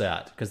whole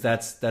set, because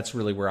that's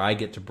really where I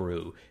get to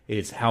brew,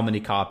 is how many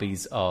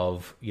copies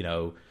of, you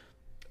know,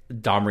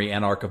 Domri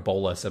Anarch of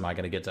Bolas am I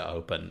going to get to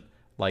open?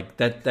 Like,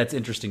 that's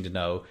interesting to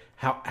know.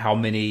 How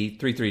many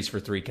 3/3s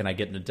for 3 can I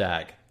get in a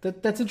deck?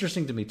 That's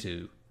interesting to me,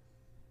 too.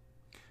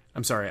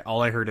 I'm sorry,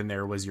 all I heard in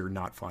there was you're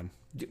not fun.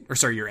 Or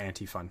sorry, you're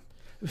anti-fun.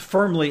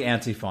 Firmly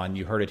anti-fun.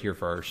 You heard it here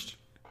first.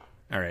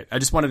 All right, I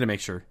just wanted to make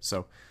sure.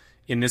 So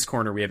in this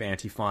corner, we have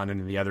anti-fun, and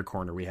in the other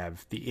corner, we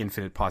have the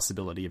infinite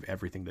possibility of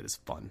everything that is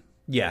fun.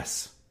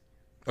 Yes.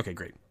 Okay,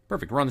 great.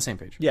 Perfect. We're on the same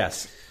page.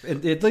 Yes.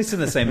 At least in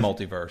the same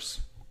multiverse.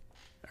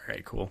 All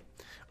right, cool.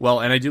 Well,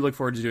 and I do look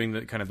forward to doing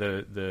the kind of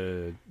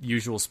the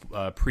usual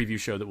preview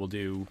show that we'll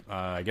do.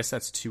 I guess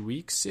that's 2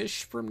 weeks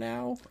ish from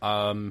now.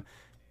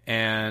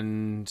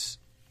 And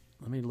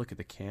let me look at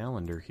the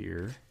calendar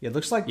here. Yeah, it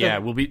looks like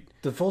we'll be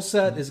the full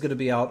set is going to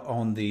be out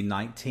on the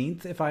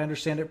 19th, if I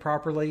understand it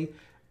properly.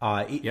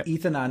 Yep.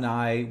 Ethan and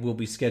I will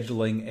be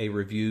scheduling a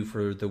review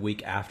for the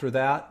week after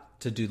that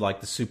to do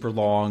like the super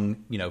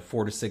long,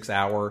 4 to 6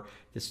 hour.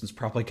 This one's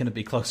probably going to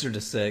be closer to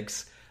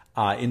 6.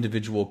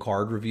 Individual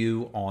card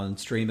review on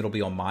stream. It'll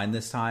be on mine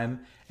this time,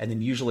 and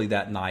then usually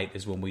that night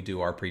is when we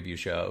do our preview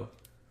show.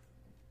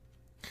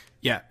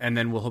 Yeah, and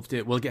then we'll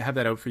have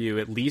that out for you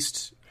at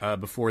least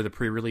before the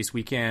pre-release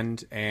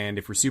weekend, and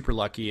if we're super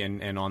lucky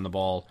and on the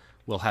ball,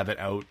 we'll have it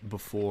out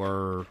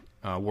before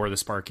War of the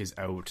Spark is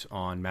out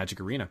on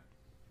Magic Arena.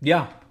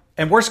 Yeah,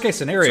 and worst case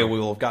scenario, we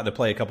will have gotten to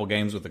play a couple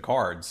games with the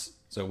cards,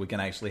 so we can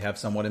actually have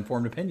somewhat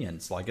informed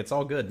opinions. Like, it's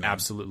all good, man.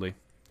 Absolutely.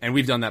 And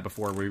we've done that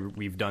before.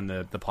 We've done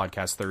the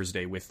podcast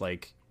Thursday with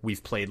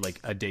we've played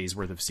a day's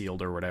worth of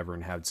Sealed or whatever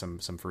and had some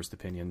first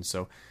opinions.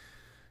 So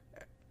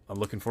I'm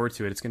looking forward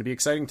to it. It's going to be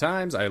exciting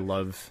times. I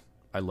love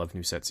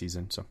new set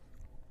season. So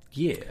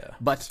yeah.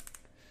 But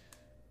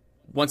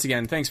once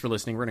again, thanks for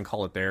listening. We're going to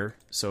call it there.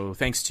 So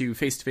thanks to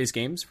Face to Face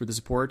Games for the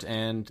support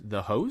and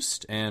the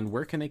host. And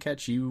where can they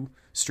catch you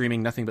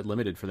streaming Nothing But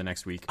Limited for the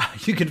next week?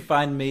 You can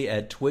find me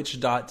at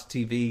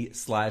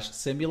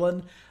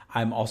twitch.tv/Simulan.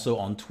 I'm also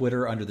on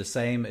Twitter under the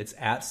same. It's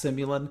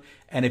 @Simulan.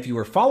 And if you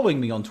were following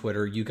me on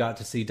Twitter, you got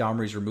to see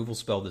Domri's removal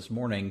spell this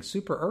morning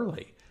super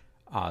early.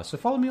 So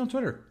follow me on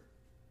Twitter.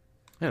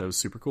 Yeah, that was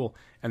super cool.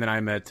 And then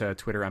I'm at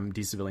Twitter. I'm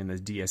DSavillian.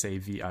 That's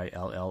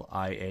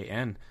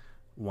DSAVILLIAN.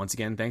 Once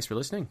again, thanks for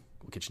listening.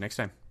 We'll catch you next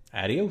time.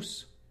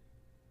 Adios.